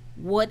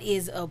what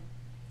is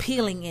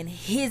appealing in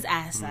His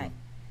eyesight.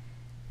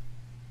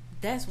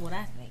 That's what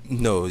I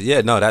think.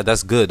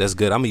 That's good. That's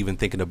good. I'm even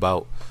thinking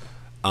about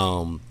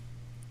when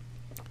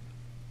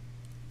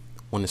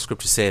the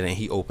scripture said, "And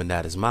He opened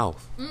out His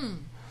mouth."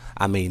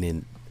 I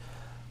mean,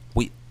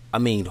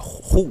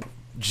 who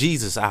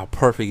Jesus, our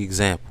perfect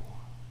example.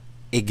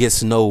 It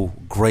gets no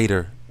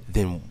greater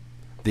than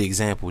the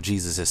example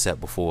Jesus has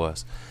set before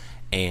us.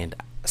 And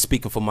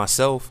speaking for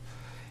myself,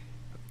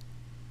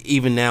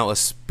 even now, us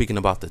speaking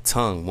about the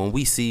tongue, when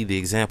we see the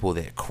example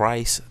that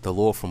Christ, the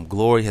Lord from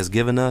glory, has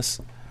given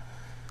us,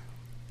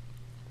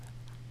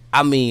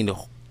 I mean,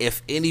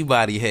 if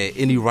anybody had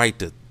any right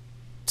to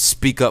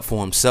speak up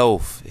for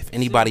himself, if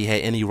anybody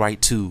had any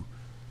right to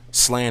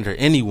slander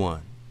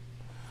anyone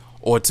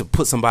or to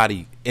put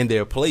somebody in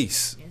their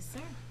place, Yes,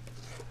 sir.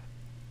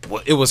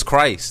 well, it was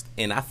Christ.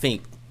 And I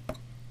think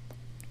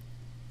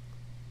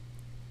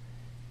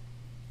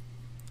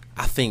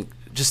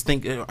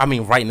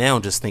right now,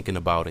 just thinking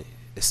about it,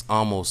 it's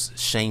almost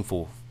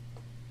shameful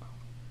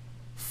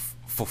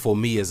for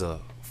me as a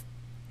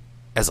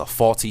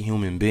faulty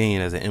human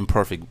being, as an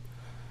imperfect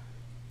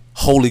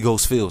Holy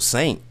Ghost filled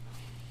saint,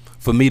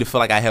 for me to feel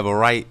like I have a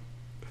right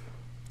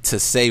to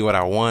say what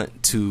I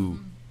want, to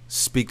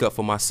speak up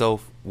for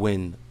myself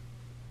when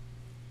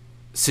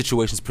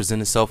situations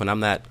present itself and I'm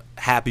not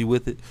happy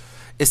with it.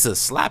 It's a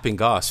slap in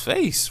God's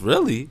face,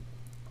 really.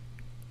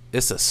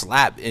 It's a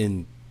slap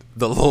in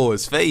the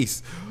Lord's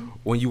face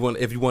if you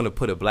want to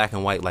put it black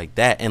and white like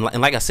that. And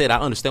like I said, I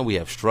understand we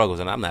have struggles,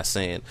 and I'm not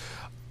saying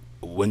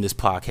when this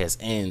podcast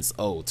ends,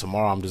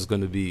 tomorrow I'm just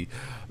going to be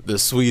the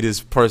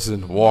sweetest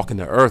person walking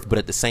the earth. But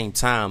at the same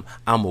time,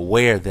 I'm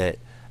aware that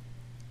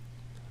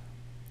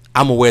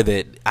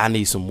I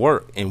need some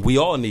work, and we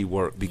all need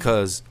work,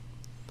 because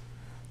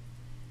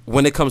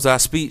when it comes to our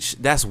speech,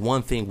 that's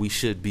one thing we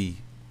should be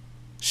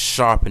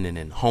sharpening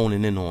and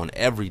honing in on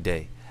every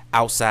day,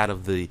 outside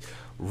of the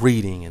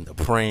reading and the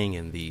praying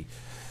and the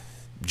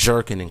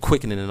jerking and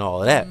quickening and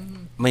all of that.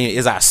 I mean,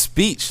 is our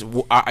speech,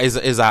 let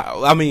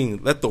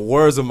the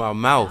words of my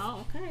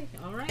mouth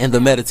and the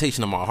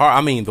meditation of my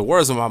heart, the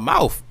words of my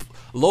mouth,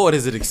 Lord,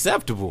 is it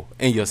acceptable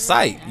in your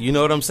sight? You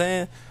know what I'm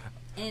saying?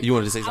 And you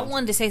wanted to say something? I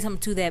wanted to say something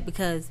to that,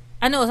 because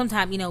I know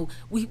sometimes,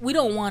 we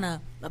don't want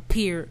to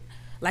appear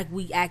like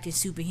we acting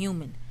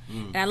superhuman.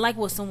 And I like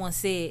what someone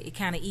said. It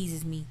kind of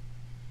eases me.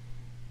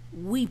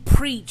 We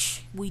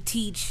preach, we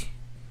teach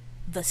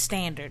the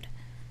standard.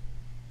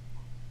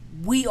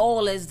 We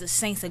all, as the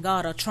saints of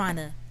God, are trying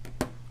to.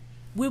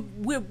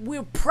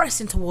 We're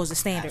pressing towards the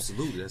standard.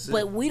 Absolutely, that's it.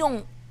 But we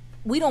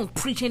don't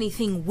preach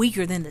anything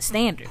weaker than the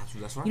standard.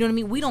 That's right. You know what I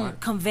mean? We don't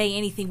convey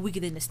anything weaker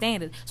than the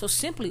standard. So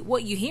simply,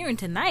 what you're hearing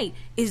tonight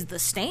is the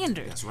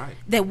standard. That's right.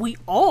 That we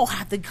all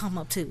have to come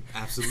up to.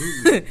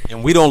 Absolutely.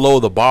 And we don't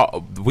lower the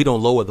bar. We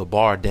don't lower the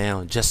bar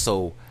down just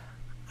so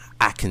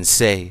I can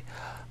say,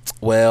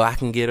 well, I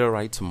can get it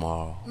right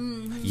tomorrow.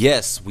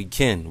 Yes, we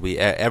can. We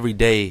every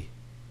day,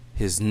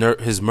 His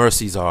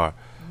mercies are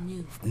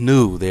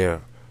new.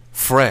 They're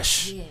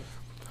fresh. Yeah.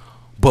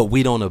 But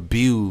we don't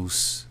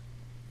abuse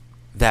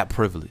that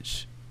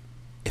privilege.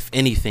 If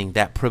anything,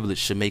 that privilege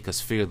should make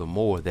us fear the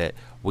more that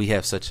we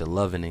have such a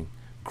loving and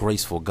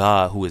graceful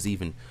God who is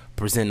even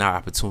presenting our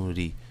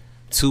opportunity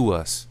to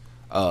us.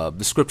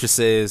 The scripture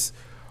says,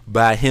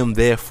 by Him,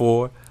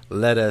 therefore,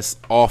 let us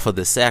offer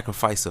the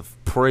sacrifice of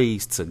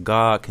praise to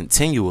God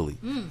continually.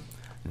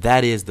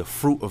 That is the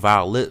fruit of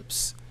our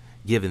lips,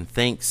 giving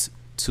thanks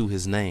to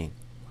His name.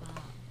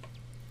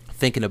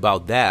 Thinking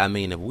about that,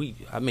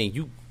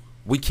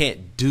 we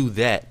can't do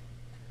that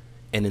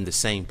and in the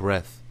same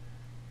breath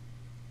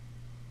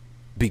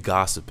be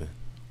gossiping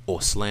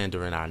or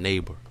slandering our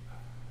neighbor,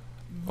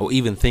 or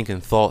even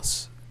thinking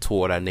thoughts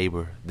toward our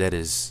neighbor that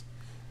is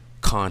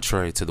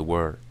contrary to the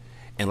word.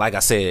 And like I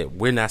said,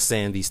 we're not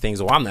saying these things,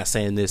 or I'm not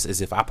saying this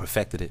as if I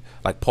perfected it.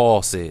 Like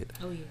Paul said,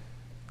 Oh yeah.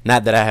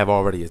 not that I have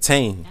already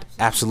attained.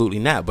 Absolutely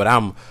not. But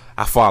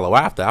I follow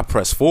after. I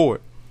press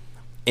forward.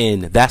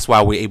 And that's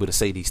why we're able to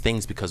say these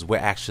things, because we're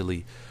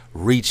actually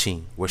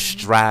reaching. We're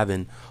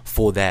striving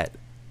for that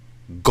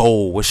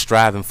goal. We're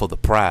striving for the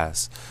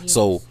prize. Yes.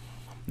 So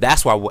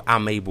that's why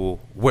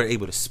we're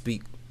able to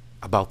speak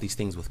about these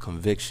things with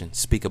conviction,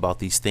 speak about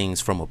these things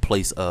from a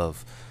place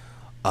of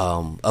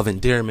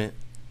endearment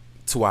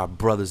to our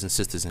brothers and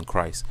sisters in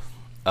Christ.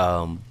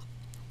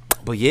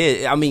 But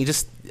yeah, I mean,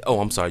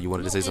 I'm sorry, you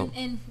wanted to say something?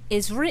 And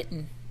it's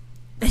written.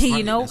 That's You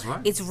right, know, that's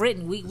right. it's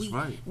written.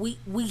 Right.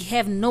 We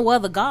have no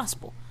other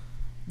gospel.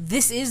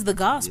 This is the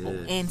gospel.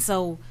 Yes. And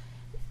so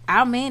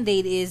our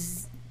mandate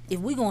is, if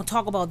we're going to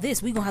talk about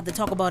this, we're going to have to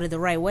talk about it the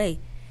right way.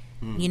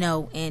 You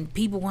know, and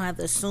people going to have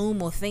to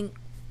assume or think,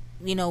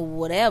 you know,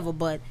 whatever,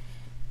 but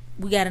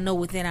we got to know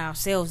within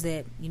ourselves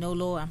that, you know,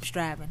 Lord, I'm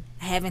striving.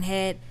 I haven't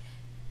had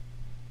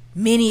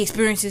many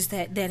experiences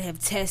that have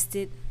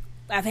tested.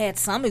 I've had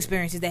some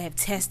experiences that have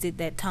tested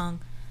that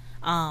tongue.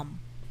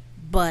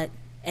 But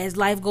as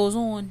life goes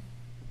on,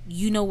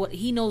 you know what,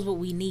 he knows what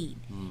we need.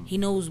 He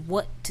knows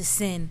what to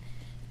send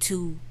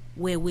to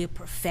where we're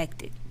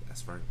perfected.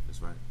 That's right.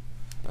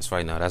 That's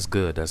right. Now that's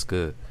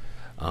good.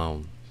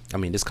 I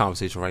mean, this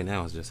conversation right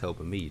now is just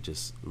helping me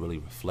just really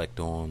reflect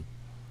on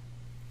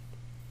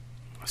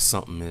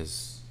something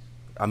it's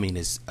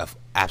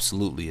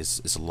absolutely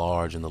it's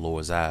large in the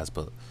Lord's eyes,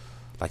 but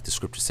like the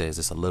scripture says,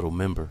 it's a little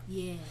member.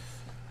 Yeah.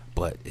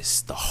 But it's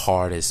the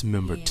hardest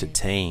member to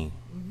tame,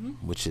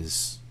 which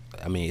is,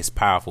 I mean, it's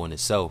powerful in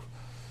itself.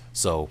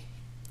 So,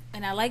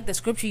 and I like the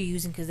scripture you're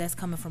using, because that's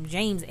coming from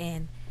James,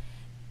 and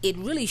it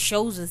really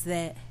shows us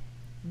that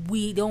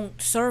we don't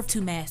serve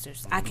two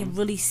masters. I can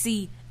really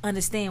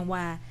understand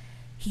why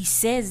he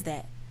says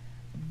that.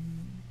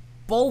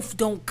 Both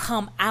don't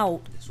come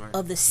out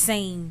of the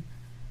same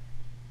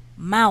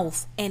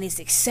mouth, and it's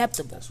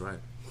acceptable. That's right.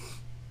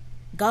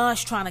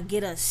 God's trying to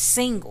get us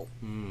single.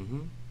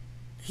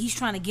 He's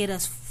trying to get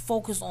us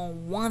focused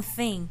on one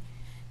thing,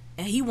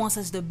 and he wants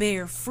us to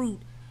bear fruit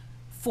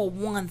for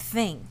one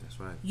thing. That's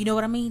right. You know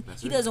what I mean?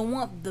 That's he it. doesn't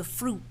want the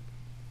fruit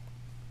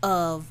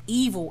of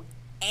evil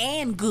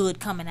and good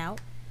coming out.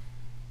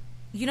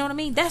 You know what I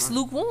mean? That's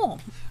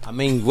lukewarm. I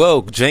mean,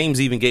 well, James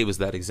even gave us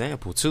that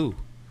example too.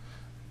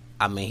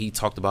 I mean, he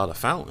talked about a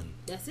fountain.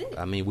 That's it.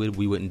 I mean,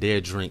 we wouldn't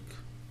dare drink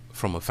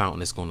from a fountain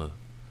that's going to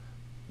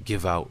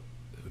give out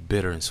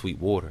bitter and sweet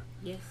water.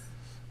 Yes.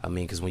 I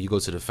mean, because when you go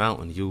to the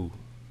fountain,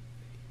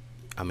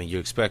 you're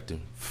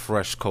expecting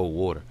fresh, cold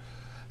water.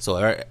 So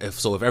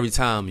if every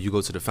time you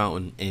go to the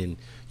fountain and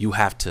you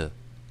have to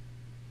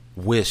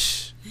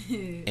wish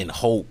and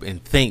hope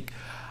and think,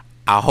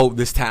 I hope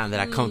this time that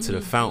I come to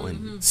the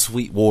fountain,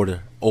 sweet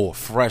water or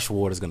fresh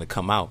water is going to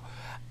come out.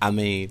 I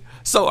mean,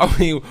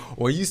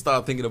 when you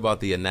start thinking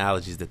about the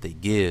analogies that they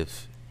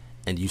give,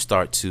 and you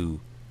start to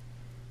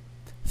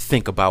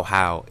think about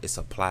how it's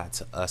applied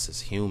to us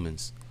as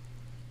humans,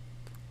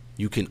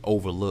 you can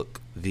overlook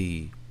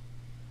the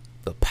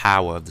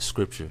power of the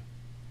scripture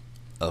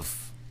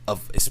of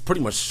it's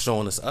pretty much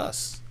showing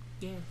us.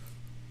 Yeah.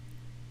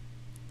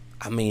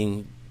 I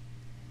mean,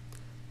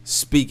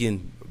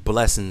 speaking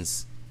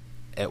blessings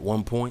at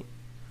one point,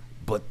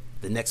 but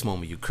the next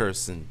moment you're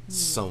cursing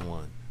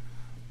someone.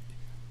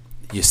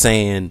 You're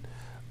saying,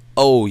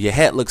 oh, your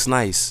hat looks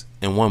nice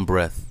in one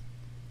breath,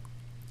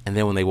 and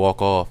then when they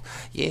walk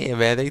off, yeah,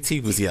 man, their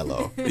teeth was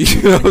yellow.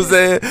 You know what I'm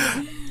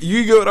saying?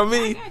 You get what I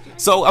mean?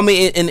 So I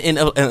mean,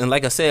 and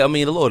like I said, I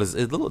mean, the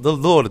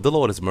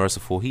Lord is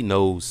merciful. He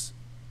knows.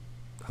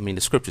 I mean,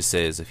 the scripture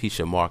says, if he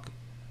shall mark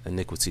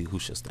iniquity, who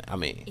shall stand? I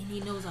mean, And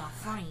he knows our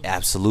frame.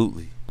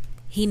 Absolutely.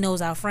 He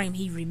knows our frame.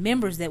 He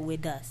remembers that we're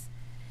dust.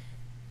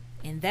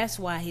 And that's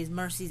why his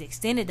mercy is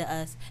extended to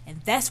us. And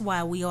that's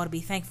why we ought to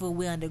be thankful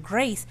we're under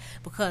grace,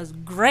 because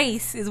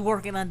grace is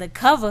working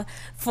undercover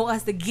for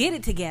us to get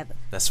it together.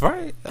 That's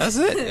right. That's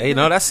it. Hey,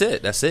 no, that's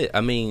it. That's it.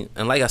 I mean,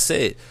 and like I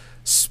said,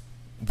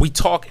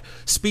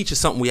 speech is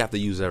something we have to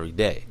use every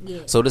day.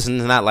 Yeah. So this is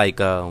not like,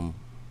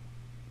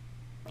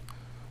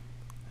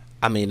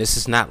 this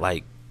is not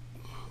like,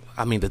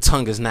 the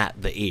tongue is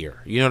not the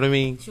ear. You know what I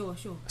mean? Sure.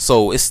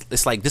 So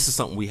it's like, this is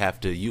something we have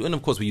to use. And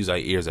of course we use our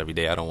ears every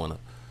day. I don't want to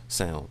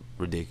sound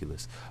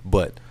ridiculous,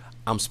 but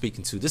I'm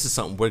speaking to, this is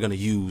something we're going to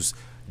use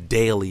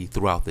daily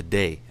throughout the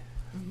day.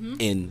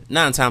 And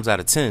 9 times out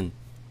of 10,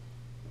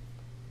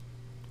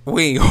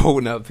 we ain't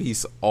holding up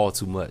peace all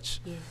too much.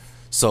 Yeah.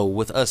 So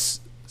with us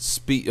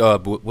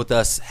with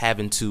us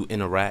having to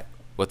interact,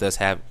 with us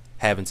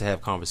having to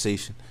have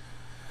conversation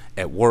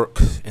at work,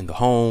 in the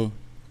home,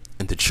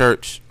 in the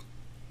church,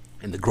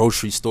 in the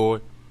grocery store,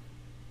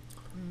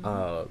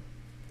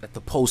 at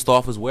the post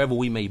office, wherever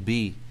we may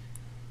be,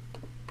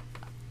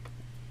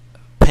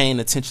 paying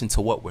attention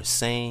to what we're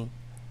saying,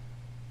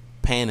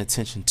 paying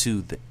attention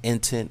to the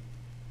intent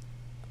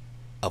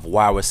of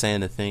why we're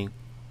saying the thing,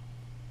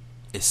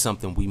 is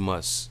something we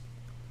must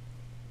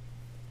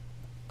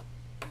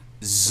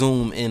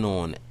zoom in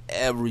on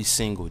every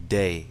single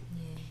day.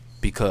 Yeah.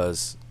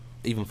 Because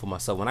even for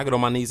myself, when I get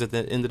on my knees at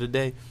the end of the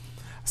day,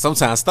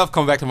 sometimes stuff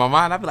come back to my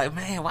mind. I be like,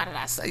 man, why did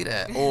I say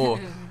that? Or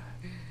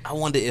I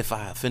wonder if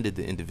I offended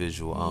the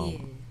individual.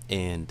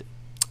 And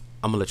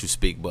I'm gonna let you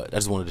speak, but I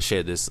just wanted to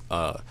share this.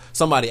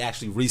 Somebody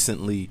actually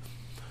recently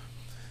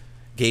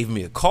gave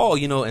me a call,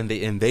 and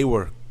they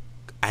were,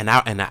 and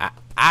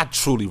I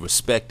truly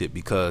respect it,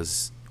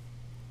 because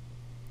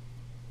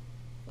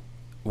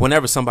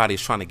whenever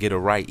somebody's trying to get it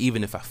right,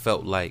 even if I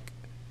felt like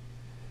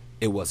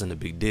it wasn't a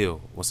big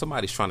deal, when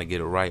somebody's trying to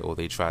get it right, or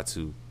they try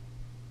to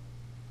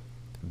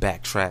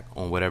backtrack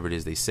on whatever it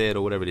is they said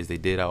or whatever it is they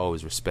did, I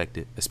always respect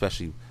it,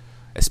 especially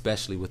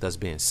with us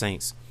being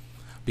saints,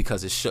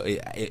 because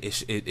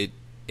it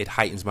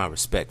heightens my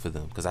respect for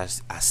them, because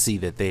I see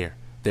that they're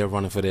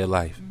running for their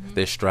life,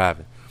 they're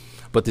striving.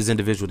 But this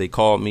individual, they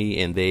called me,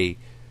 and they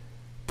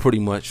pretty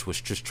much was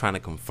just trying to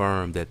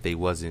confirm that they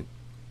wasn't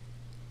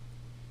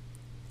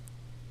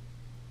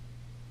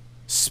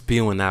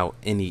spewing out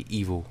any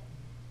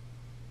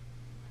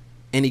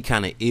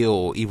kind of ill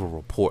or evil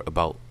report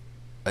about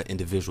an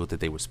individual that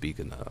they were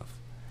speaking of.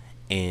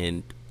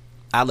 And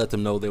I let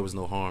them know there was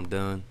no harm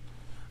done.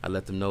 I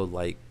let them know,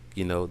 like,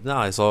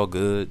 nah, it's all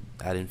good.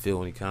 I didn't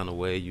feel any kind of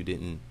way. You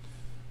didn't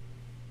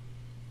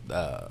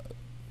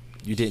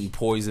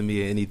poison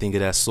me or anything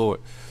of that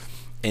sort.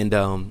 And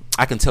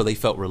I can tell they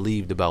felt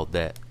relieved about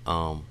that.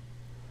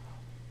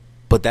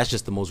 But that's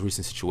just the most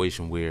recent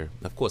situation where,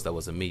 of course, that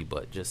wasn't me,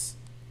 but just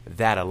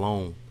that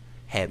alone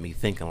had me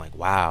thinking, like,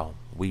 wow,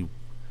 we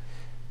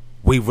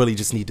really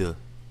just need to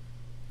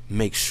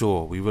make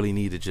sure. We really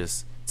need to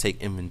just take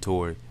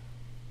inventory,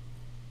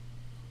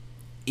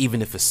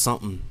 even if it's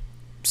something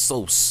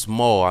so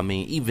small. I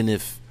mean, even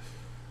if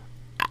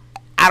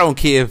I don't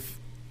care if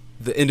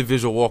the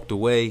individual walked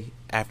away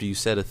after you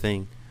said a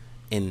thing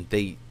and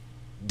they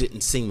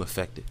didn't seem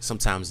affected.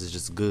 Sometimes it's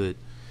just good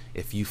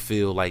if you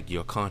feel like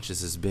your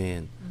conscience is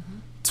being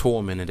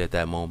tormented at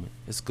that moment.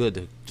 It's good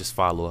to just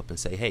follow up and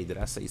say, hey, did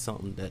I say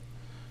something that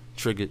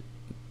triggered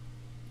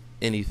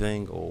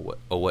anything or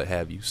what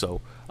have you?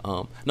 So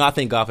no, I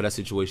thank God for that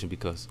situation,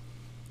 because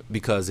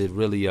it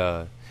really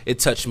it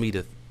touched me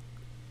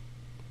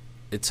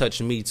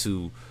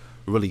to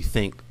really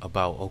think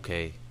about,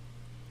 okay,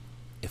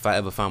 if I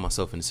ever find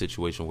myself in a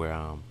situation where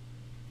I'm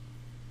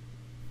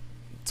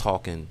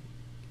talking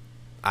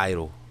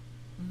idle,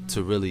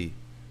 to really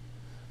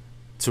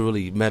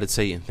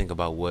meditate and think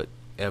about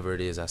whatever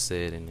it is I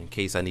said, and in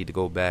case I need to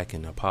go back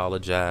and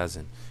apologize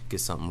and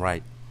get something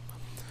right.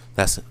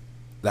 That's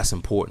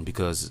important,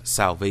 because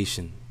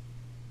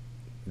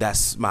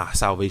my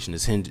salvation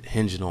is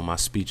hinging on my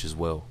speech as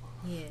well,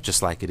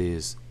 just like it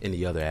is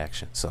any other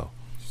action. So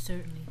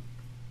certainly.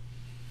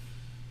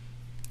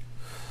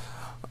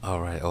 All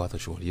right. Oh, I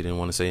thought you didn't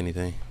want to say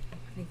anything. I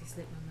think it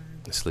slipped my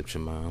mind. It slipped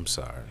your mind. I'm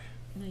sorry.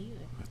 No, you.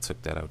 I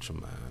took that out your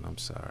mind. I'm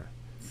sorry.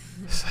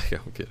 It's like, I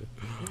don't get it.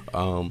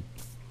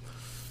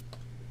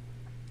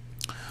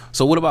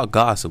 So what about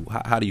gossip?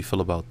 How do you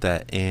feel about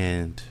that?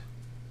 And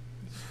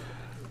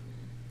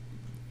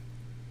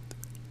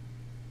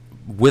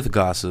with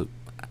gossip,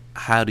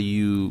 how do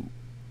you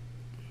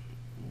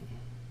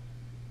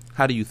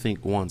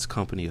think one's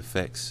company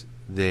affects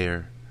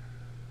their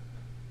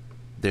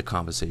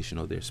conversation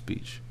or their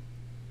speech?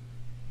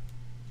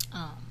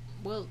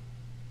 Well,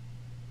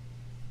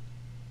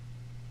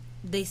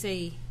 they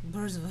say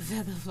birds of a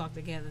feather flock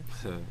together.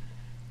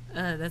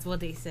 That's what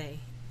they say.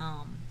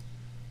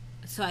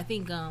 So I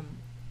think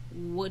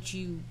what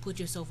you put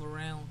yourself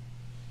around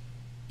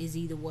is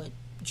either what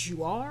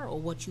you are or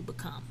what you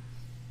become.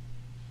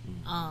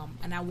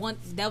 And that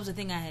was the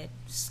thing I had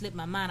slipped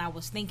my mind. I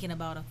was thinking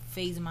about a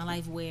phase in my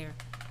life where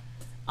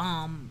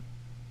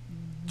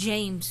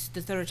James,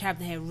 the 3rd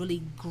chapter, had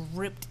really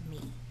gripped me.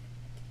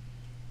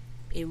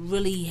 It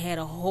really had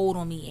a hold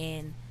on me,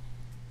 and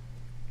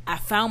I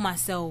found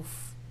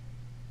myself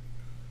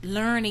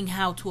learning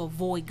how to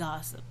avoid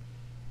gossip.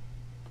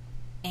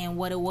 And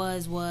what it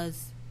was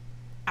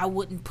I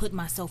wouldn't put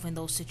myself in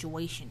those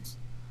situations.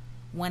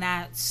 When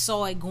I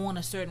saw it going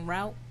a certain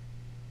route,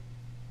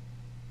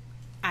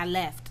 I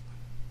left.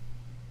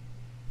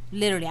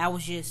 Literally, I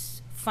was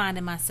just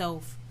finding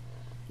myself,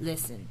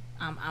 listen,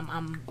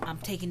 I'm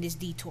taking this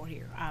detour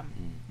here.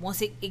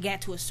 Once it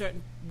got to a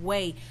certain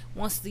way,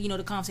 once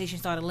the conversation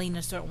started leaning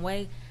a certain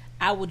way,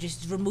 I would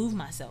just remove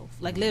myself.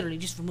 Like literally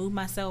just remove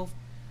myself.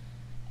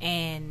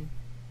 And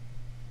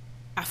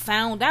I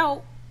found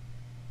out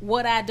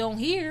what I don't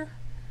hear,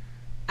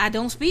 I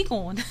don't speak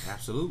on.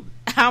 Absolutely.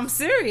 I'm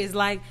serious.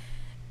 Like,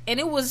 and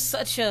it was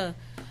such a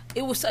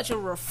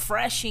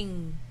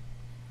refreshing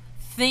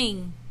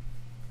thing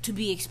to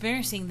be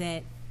experiencing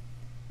that.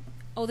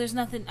 Oh, there's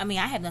nothing. I mean,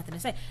 I have nothing to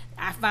say.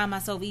 I find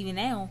myself even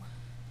now.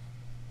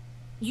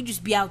 You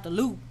just be out the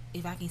loop,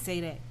 if I can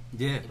say that.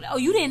 Yeah. Oh,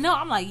 you didn't know?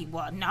 I'm like,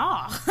 well,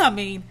 nah. I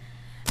mean,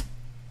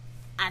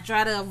 I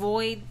try to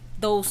avoid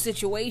those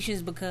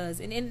situations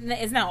because, and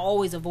it's not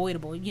always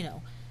avoidable. You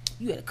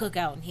at a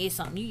cookout and hear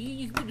something.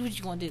 You what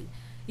you gonna do?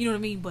 You know what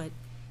I mean? But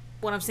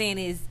what I'm saying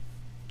is,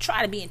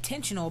 try to be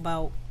intentional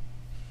about,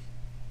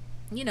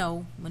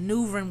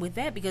 maneuvering with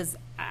that, because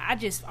I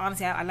just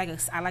honestly, I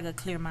like a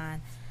clear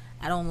mind.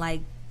 I don't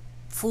like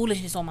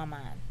foolishness on my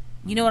mind.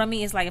 You know what I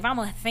mean? It's like if I'm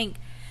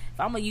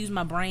gonna use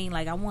my brain,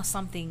 like I want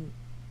something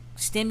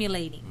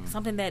stimulating,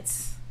 something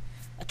that's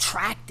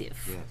attractive.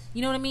 Yes.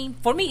 You know what I mean?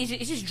 For me,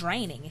 it's just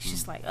draining. It's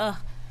just like, I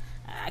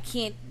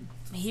can't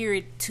hear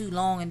it too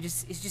long, and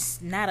it's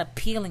just not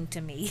appealing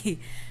to me.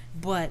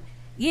 But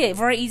yeah,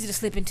 very easy to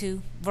slip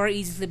into. Very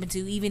easy to slip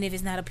into, even if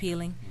it's not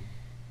appealing.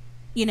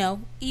 You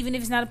know, even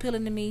if it's not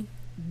appealing to me,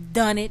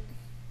 done it.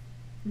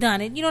 You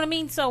know what I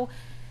mean? So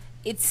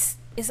it's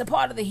a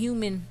part of the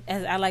human.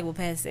 As I like what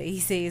Pat said. He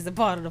said it's a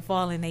part of the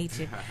fallen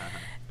nature.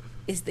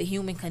 It's the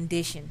human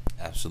condition.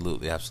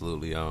 Absolutely.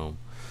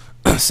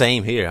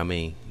 Same here. I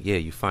mean, yeah,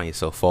 you find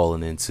yourself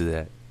falling into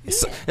that.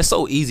 It's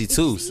so easy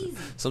too. Easy.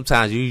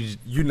 Sometimes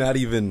you're not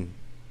even.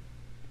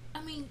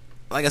 I mean,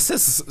 like I said,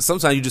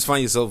 sometimes you just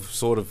find yourself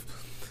sort of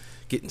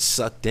getting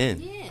sucked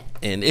in. Yeah.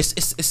 And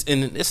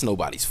it's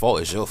nobody's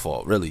fault. It's your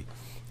fault, really.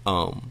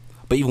 But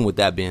even with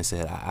that being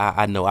said,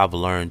 I know I've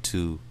learned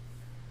to.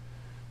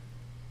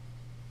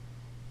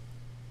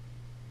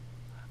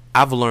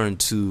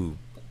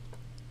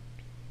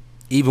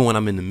 Even when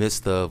I'm in the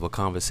midst of a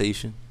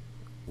conversation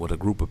with a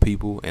group of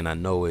people, and I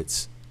know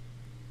it's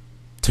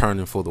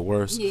turning for the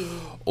worse,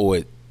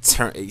 or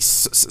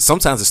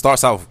sometimes it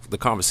starts off, the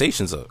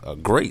conversations are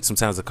great.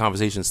 Sometimes the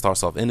conversation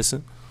starts off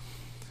innocent,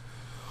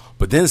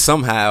 but then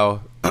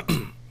somehow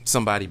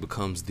somebody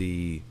becomes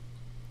the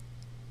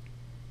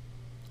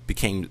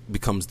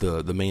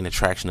main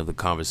attraction of the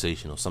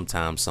conversation, or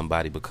sometimes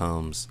somebody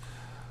becomes.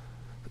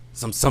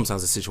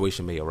 Sometimes a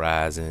situation may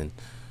arise and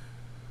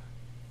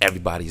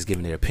everybody is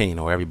giving their opinion,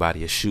 or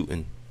everybody is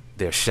shooting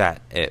their shot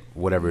at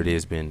whatever it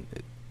is being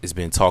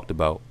talked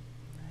about.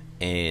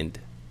 And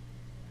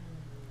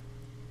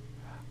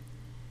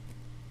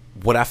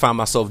what I find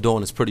myself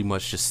doing is pretty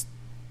much just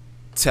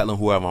telling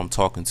whoever I'm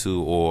talking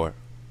to, or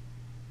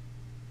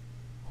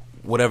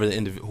whoever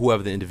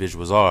the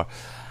individuals are,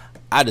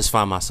 I just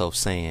find myself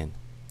saying,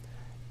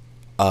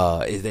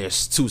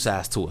 there's two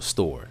sides to a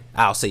story.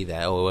 I'll say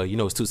that.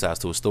 It's two sides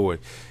to a story.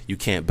 You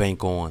can't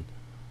bank on,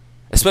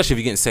 especially if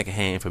you're getting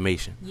secondhand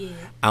information. Yeah.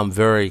 I'm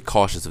very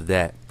cautious of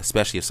that,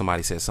 especially if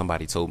somebody says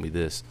somebody told me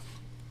this,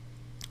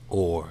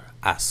 or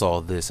I saw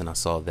this and I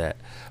saw that.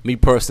 Me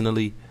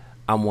personally,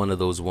 I'm one of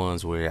those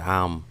ones where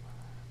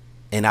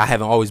and I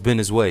haven't always been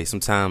this way.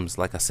 Sometimes,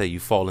 like I say, you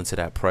fall into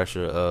that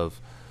pressure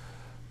of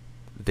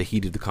the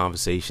heat of the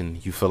conversation.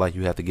 You feel like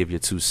you have to give your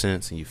 2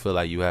 cents, and you feel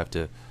like you have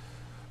to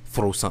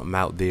throw something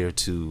out there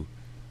to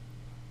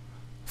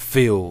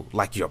feel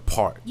like you're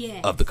part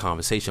of the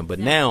conversation. But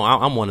now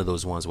I'm one of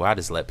those ones where I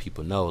just let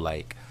people know,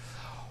 like,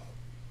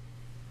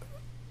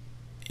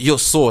 your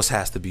source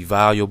has to be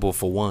valuable,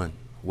 for one,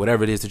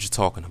 whatever it is that you're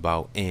talking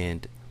about,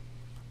 and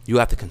you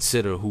have to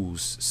consider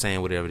who's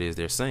saying whatever it is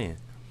they're saying.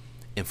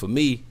 And for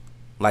me,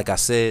 like I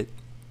said,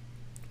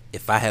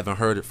 if I haven't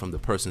heard it from the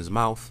person's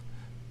mouth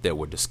that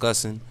we're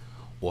discussing,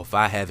 or if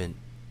I haven't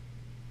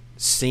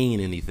seen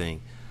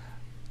anything,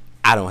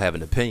 I don't have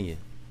an opinion.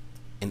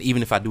 And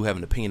even if I do have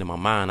an opinion in my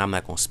mind, I'm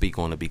not going to speak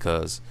on it,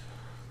 because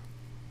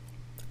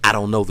I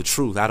don't know the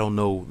truth. I don't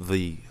know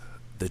the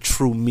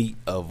true meat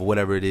of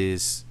whatever it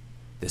is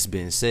that's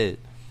being said.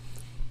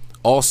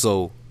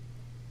 Also,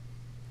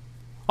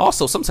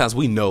 sometimes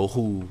we know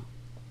who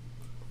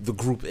the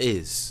group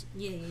is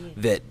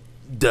that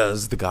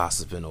does the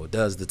gossiping or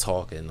does the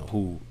talking,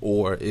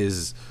 or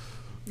is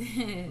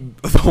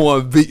the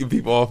one beating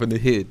people off in the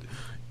head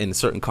in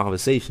certain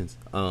conversations.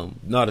 No,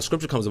 the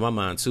scripture comes to my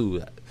mind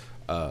too.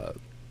 I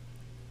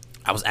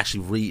was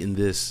actually reading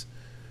this.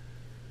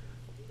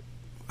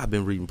 I've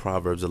been reading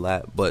Proverbs a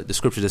lot, but the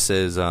scripture that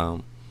says,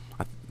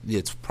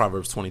 it's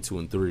Proverbs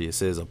 22:3. It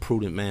says, "A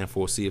prudent man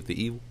foreseeth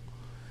the evil,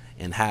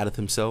 and hideth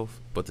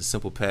himself, but the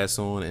simple pass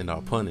on and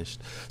are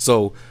punished."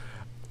 So,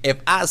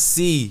 if I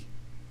see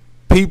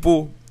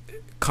people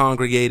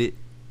congregated,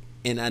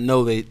 and I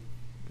know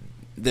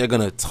they're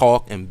gonna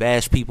talk and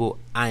bash people,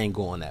 I ain't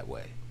going that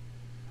way.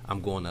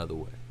 I'm going the other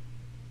way.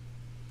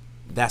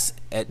 That's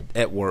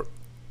at work.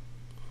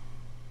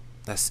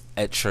 That's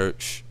at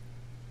church.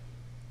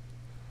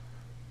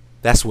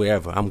 That's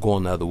wherever. I'm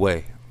going the other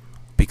way,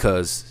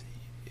 because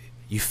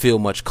you feel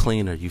much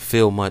cleaner. You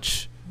feel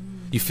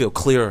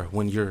clearer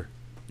when you're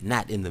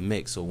not in the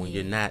mix, or when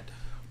you're not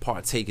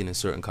partaking in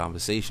certain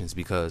conversations.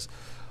 Because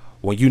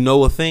when you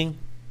know a thing,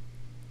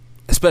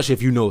 especially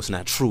if you know it's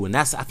not true, and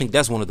I think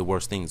that's one of the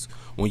worst things.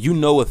 When you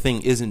know a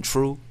thing isn't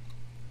true,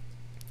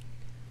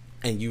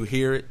 and you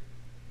hear it,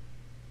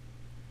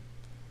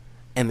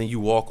 and then you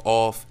walk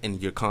off and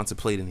you're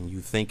contemplating and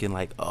you thinking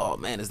like, oh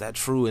man, is that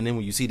true? And then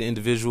when you see the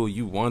individual,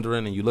 you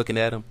wondering and you looking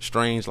at him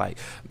strange, like,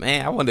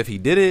 man, I wonder if he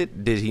did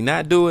it, did he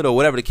not do it, or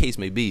whatever the case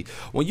may be.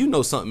 When you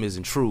know something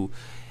isn't true,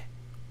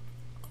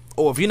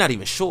 or if you're not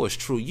even sure it's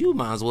true, you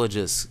might as well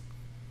just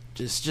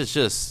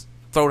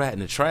throw that in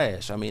the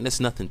trash. I mean, it's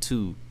nothing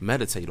to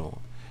meditate on.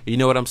 You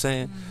know what I'm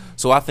saying?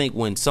 So I think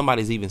when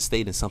somebody's even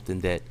stating something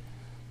that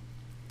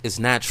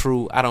is not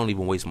true, I don't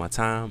even waste my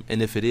time.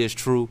 And if it is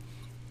true,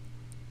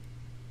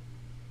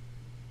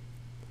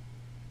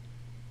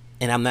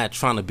 and I'm not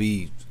trying to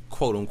be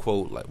quote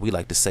unquote, like we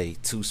like to say,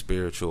 too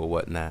spiritual or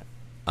whatnot.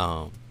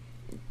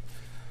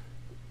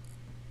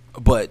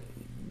 But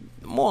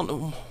more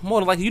than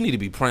likely, you need to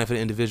be praying for the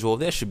individual.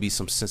 There should be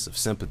some sense of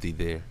sympathy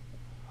there,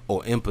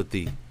 or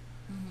empathy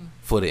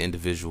for the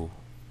individual.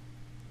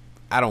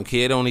 I don't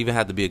care. It don't even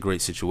have to be a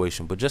great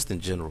situation, but just in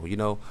general, you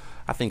know,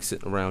 I think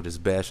sitting around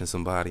just bashing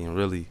somebody and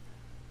really,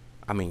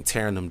 I mean,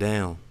 tearing them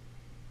down,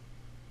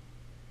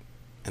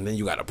 and then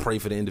you got to pray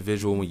for the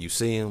individual when you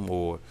see him,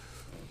 or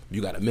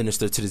you got to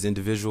minister to this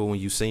individual when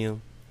you see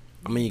him.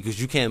 I mean,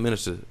 because you can't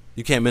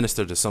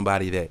minister to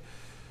somebody that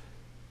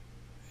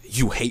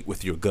you hate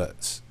with your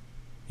guts.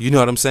 You know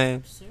what I'm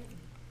saying? Certainly.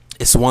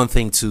 It's one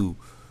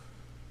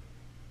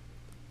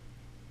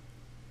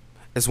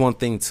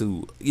thing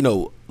to, you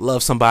know,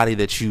 love somebody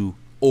that you,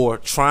 or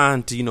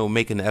trying to, you know,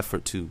 make an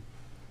effort to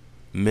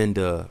mend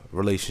a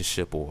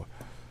relationship, or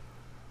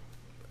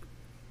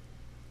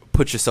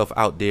put yourself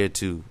out there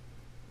to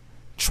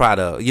try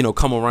to, you know,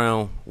 come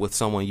around with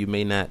someone you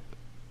may not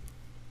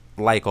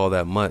like all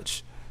that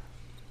much.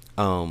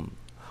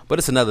 But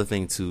it's another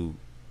thing to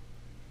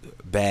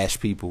bash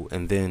people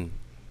and then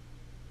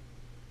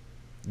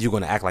you're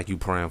going to act like you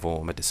praying for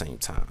them at the same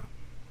time.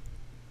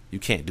 You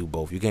can't do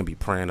both. You can't be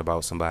praying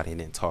about somebody and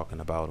then talking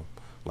about them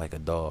like a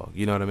dog.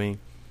 You know what I mean?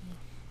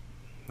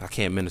 I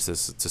can't minister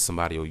to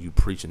somebody, or you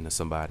preaching to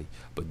somebody,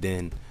 but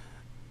then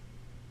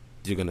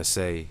you're going to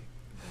say,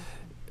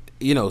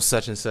 you know,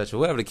 such and such, or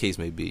whatever the case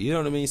may be. You know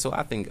what I mean? So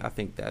I think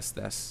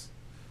that's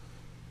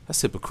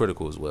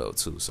hypocritical as well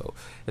too. So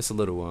it's a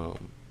little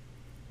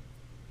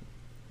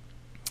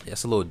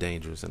it's a little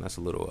dangerous, and that's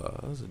a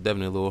little it's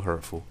definitely a little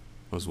hurtful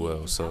as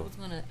well. So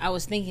I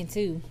was thinking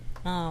too,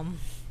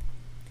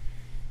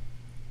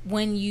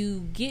 when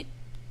you get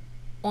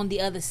on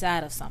the other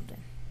side of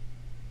something,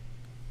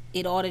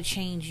 it ought to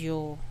change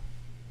your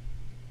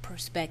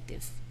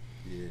perspective.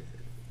 Yeah.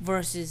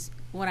 Versus,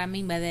 what I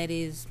mean by that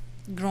is,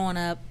 growing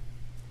up,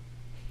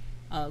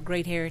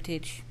 great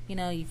heritage, you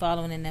know, you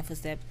following in their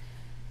footsteps,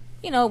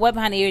 you know, wet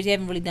behind the ears, you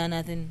haven't really done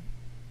nothing,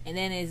 and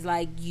then it's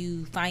like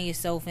you find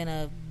yourself in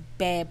a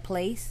bad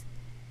place,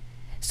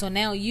 so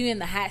now you're in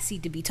the hot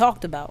seat to be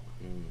talked about.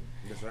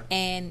 That's right.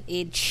 And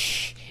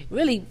it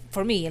really,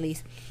 for me at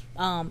least,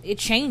 it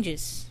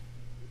changes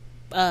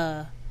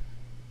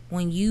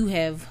when you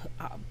have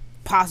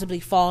possibly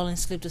fallen,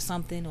 slipped or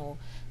something, or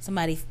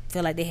somebody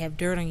feel like they have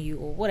dirt on you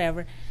or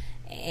whatever,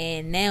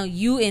 and now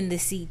you in the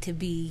seat to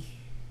be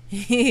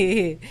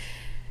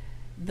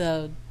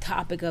the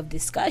topic of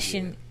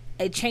discussion.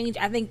 Yeah. It changed.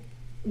 I think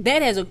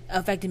that has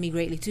affected me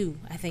greatly too.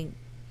 I think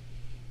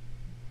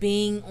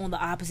being on the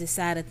opposite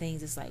side of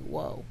things, it's like,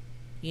 whoa,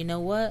 you know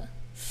what?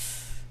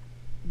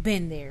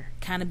 Been there,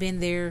 kind of been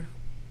there.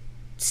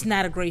 It's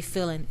not a great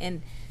feeling,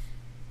 and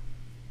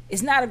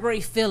it's not a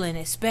great feeling,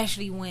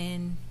 especially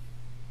when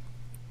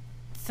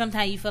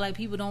sometimes you feel like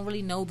people don't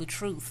really know the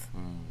truth.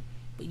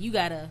 But you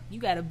gotta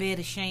bear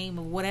the shame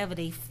of whatever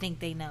they think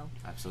they know.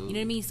 Absolutely. You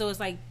know what I mean? So it's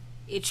like,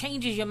 it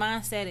changes your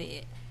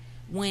mindset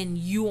when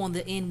you on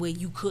the end where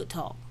you could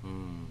talk.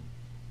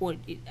 Or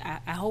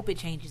I hope it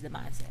changes the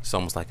mindset. It's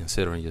almost like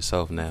considering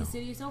yourself now.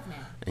 Consider yourself now.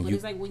 And but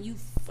it's like when you,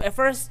 at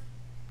first,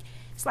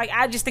 it's like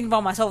I just think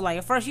about myself. Like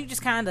at first, you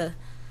just kind of,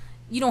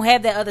 you don't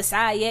have that other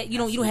side yet. You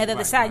don't have that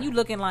other side. Right. You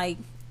looking like,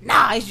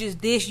 nah, it's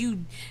just this.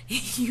 You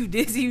this,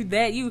 you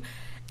that. You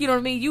know what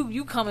I mean?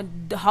 You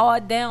coming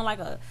hard down like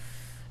a,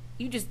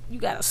 you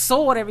got a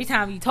sword every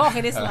time you talk.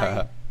 And it's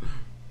like,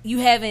 you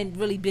haven't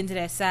really been to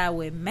that side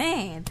where,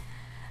 man,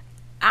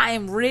 I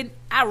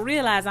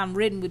realize I'm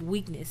ridden with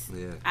weakness.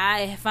 Yeah.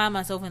 I find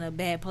myself in a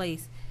bad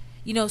place.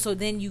 You know, so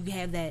then you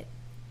have that,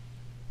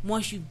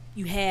 once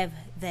you have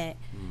that,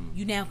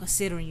 you now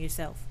considering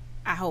yourself.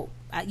 I hope.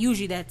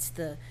 Usually that's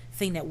the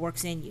thing that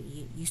works in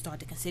you. You start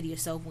to consider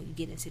yourself when you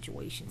get in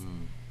situations,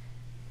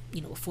 you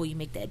know, before you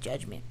make that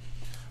judgment.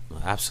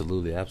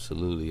 Absolutely.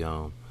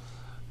 And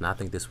I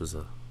think this was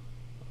a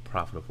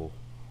profitable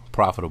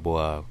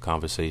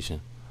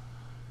conversation.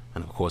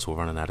 And of course, we're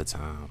running out of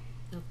time.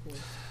 Of course.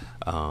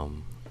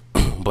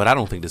 But I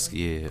don't think this.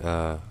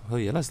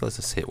 Let's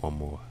just hit one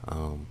more.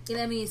 And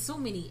I mean, so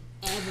many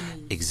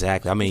avenues.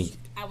 Exactly. I mean,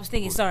 I was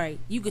thinking. Sorry,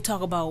 you could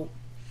talk about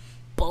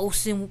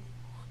boasting,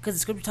 because the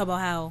scripture talk about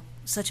how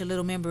such a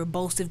little member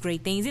boasteth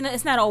great things. You know,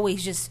 it's not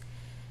always just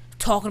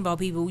talking about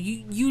people.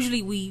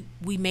 Usually we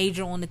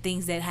major on the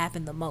things that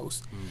happen the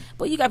most.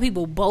 But you got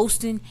people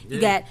boasting.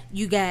 Yeah.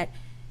 You got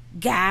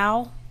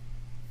guile.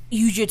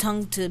 Use your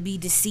tongue to be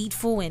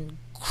deceitful and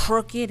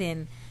crooked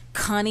and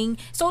cunning.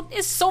 So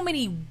it's so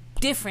many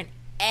different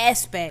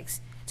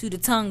aspects to the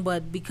tongue,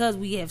 but because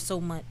we have so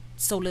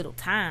little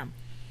time,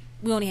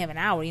 we only have an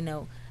hour, you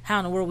know, how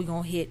in the world we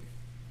gonna hit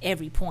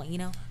every point, you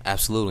know?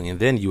 Absolutely. And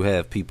then you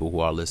have people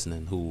who are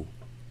listening who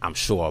I'm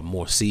sure are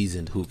more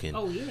seasoned, who can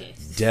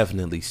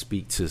definitely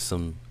speak to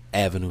some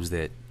avenues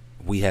that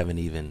we haven't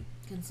even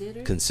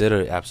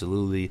considered.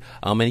 Absolutely.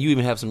 And you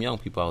even have some young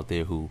people out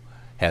there who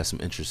have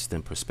some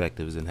interesting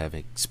perspectives and have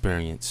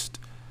experienced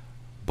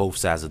both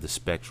sides of the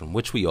spectrum,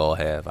 which we all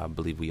have. I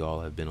believe we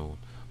all have been on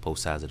both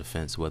sides of the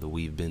fence, whether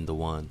we've been the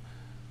one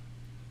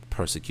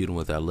persecuting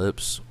with our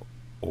lips,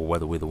 or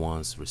whether we're the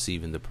ones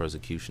receiving the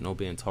persecution or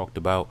being talked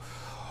about,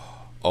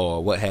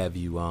 or what have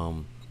you.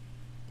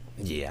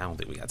 Yeah, I don't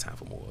think we got time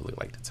for more. It look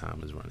like the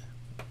time is running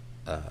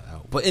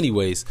out. But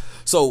anyways,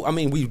 so I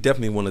mean, we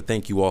definitely want to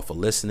thank you all for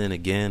listening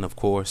again. Of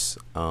course,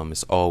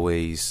 it's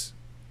always,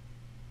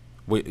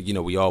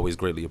 we always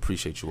greatly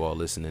appreciate you all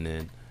listening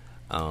in.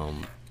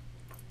 And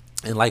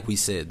like we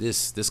said,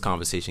 this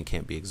conversation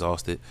can't be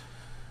exhausted.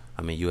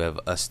 I mean, you have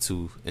us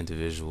two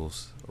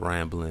individuals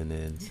rambling,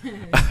 and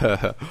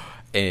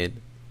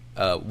and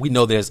we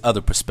know there's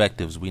other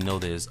perspectives. We know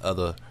there's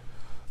other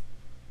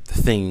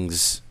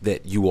things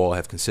that you all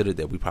have considered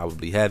that we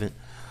probably haven't.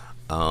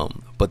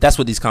 But that's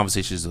what these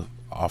conversations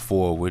are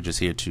for. We're just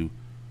here to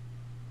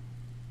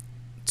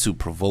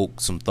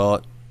provoke some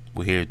thought.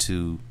 We're here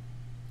to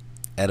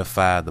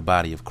edify the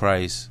body of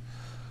Christ.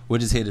 We're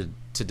just here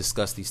to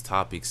discuss these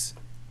topics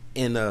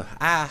in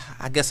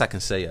I guess I can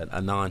say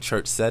a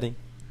non-church setting.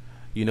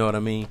 You know what I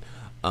mean?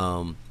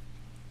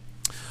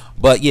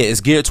 But yeah,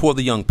 it's geared toward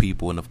the young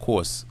people, and of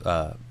course,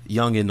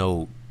 young and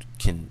old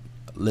can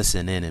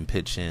listen in and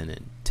pitch in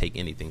and take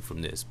anything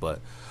from this. But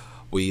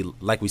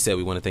like we said,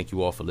 we want to thank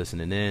you all for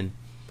listening in.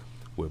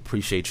 We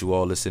appreciate you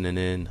all listening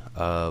in.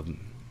 And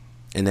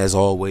as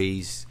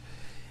always,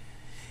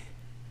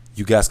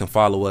 you guys can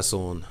follow us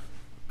on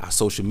our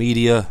social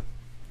media.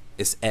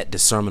 It's at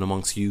Discernment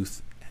Amongst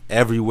Youth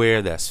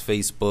everywhere. That's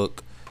Facebook,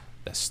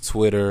 that's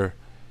Twitter,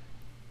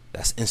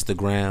 that's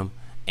Instagram.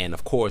 And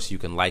of course, you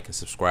can like and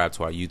subscribe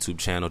to our YouTube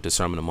channel,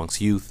 Discernment Amongst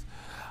Youth.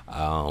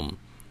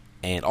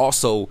 And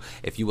also,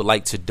 if you would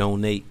like to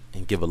donate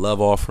and give a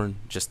love offering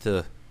just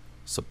to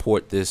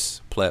support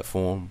this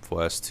platform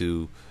for us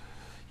to,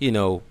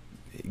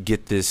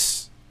 get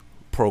this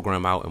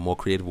program out in more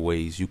creative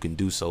ways, you can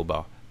do so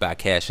by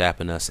Cash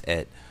Apping us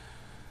at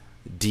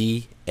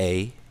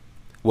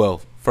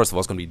well, first of all,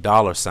 it's going to be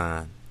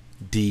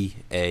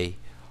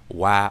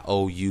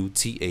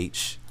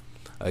 $DAYOUTH.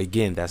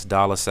 Again, that's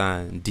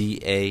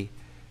 $DA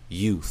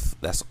Youth.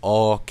 That's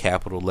all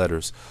capital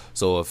letters.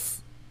 So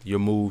if you're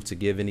moved to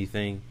give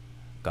anything,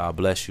 God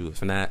bless you.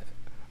 If not,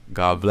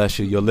 God bless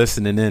you. Your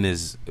listening in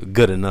is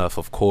good enough,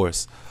 of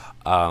course.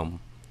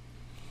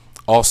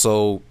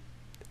 Also,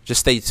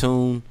 just stay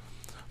tuned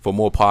for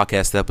more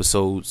podcast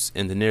episodes.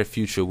 In the near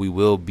future, we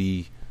will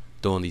be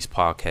doing these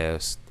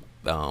podcasts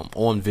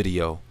on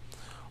video.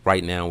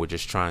 Right now, we're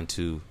just trying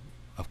to,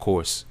 of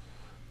course,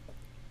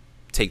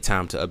 take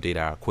time to update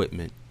our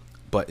equipment.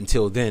 But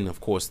until then, of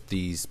course,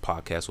 these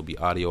podcasts will be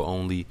audio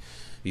only.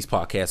 These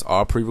podcasts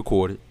are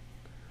pre-recorded.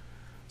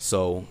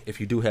 So if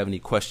you do have any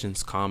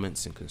questions,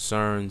 comments, and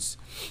concerns,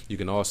 you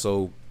can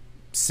also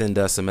send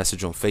us a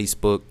message on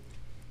Facebook.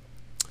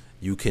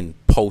 You can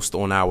post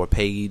on our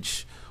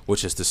page,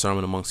 which is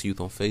Discernment Amongst Youth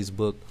on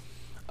Facebook.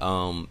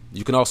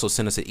 You can also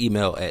send us an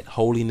email at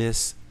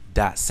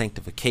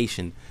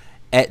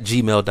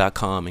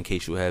holiness.sanctification@gmail.com in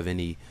case you have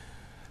any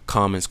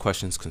comments,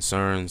 questions,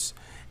 concerns,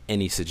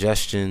 any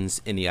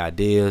suggestions, any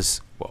ideas.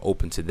 We're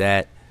open to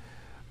that.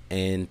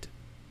 And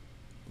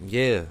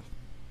yeah,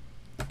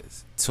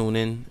 tune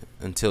in.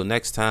 Until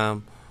next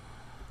time,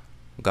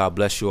 God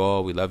bless you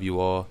all. We love you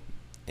all.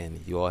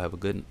 And you all have a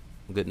good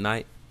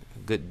night,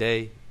 good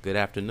day, good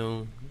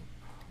afternoon,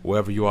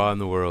 wherever you are in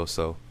the world.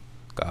 So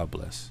God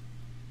bless.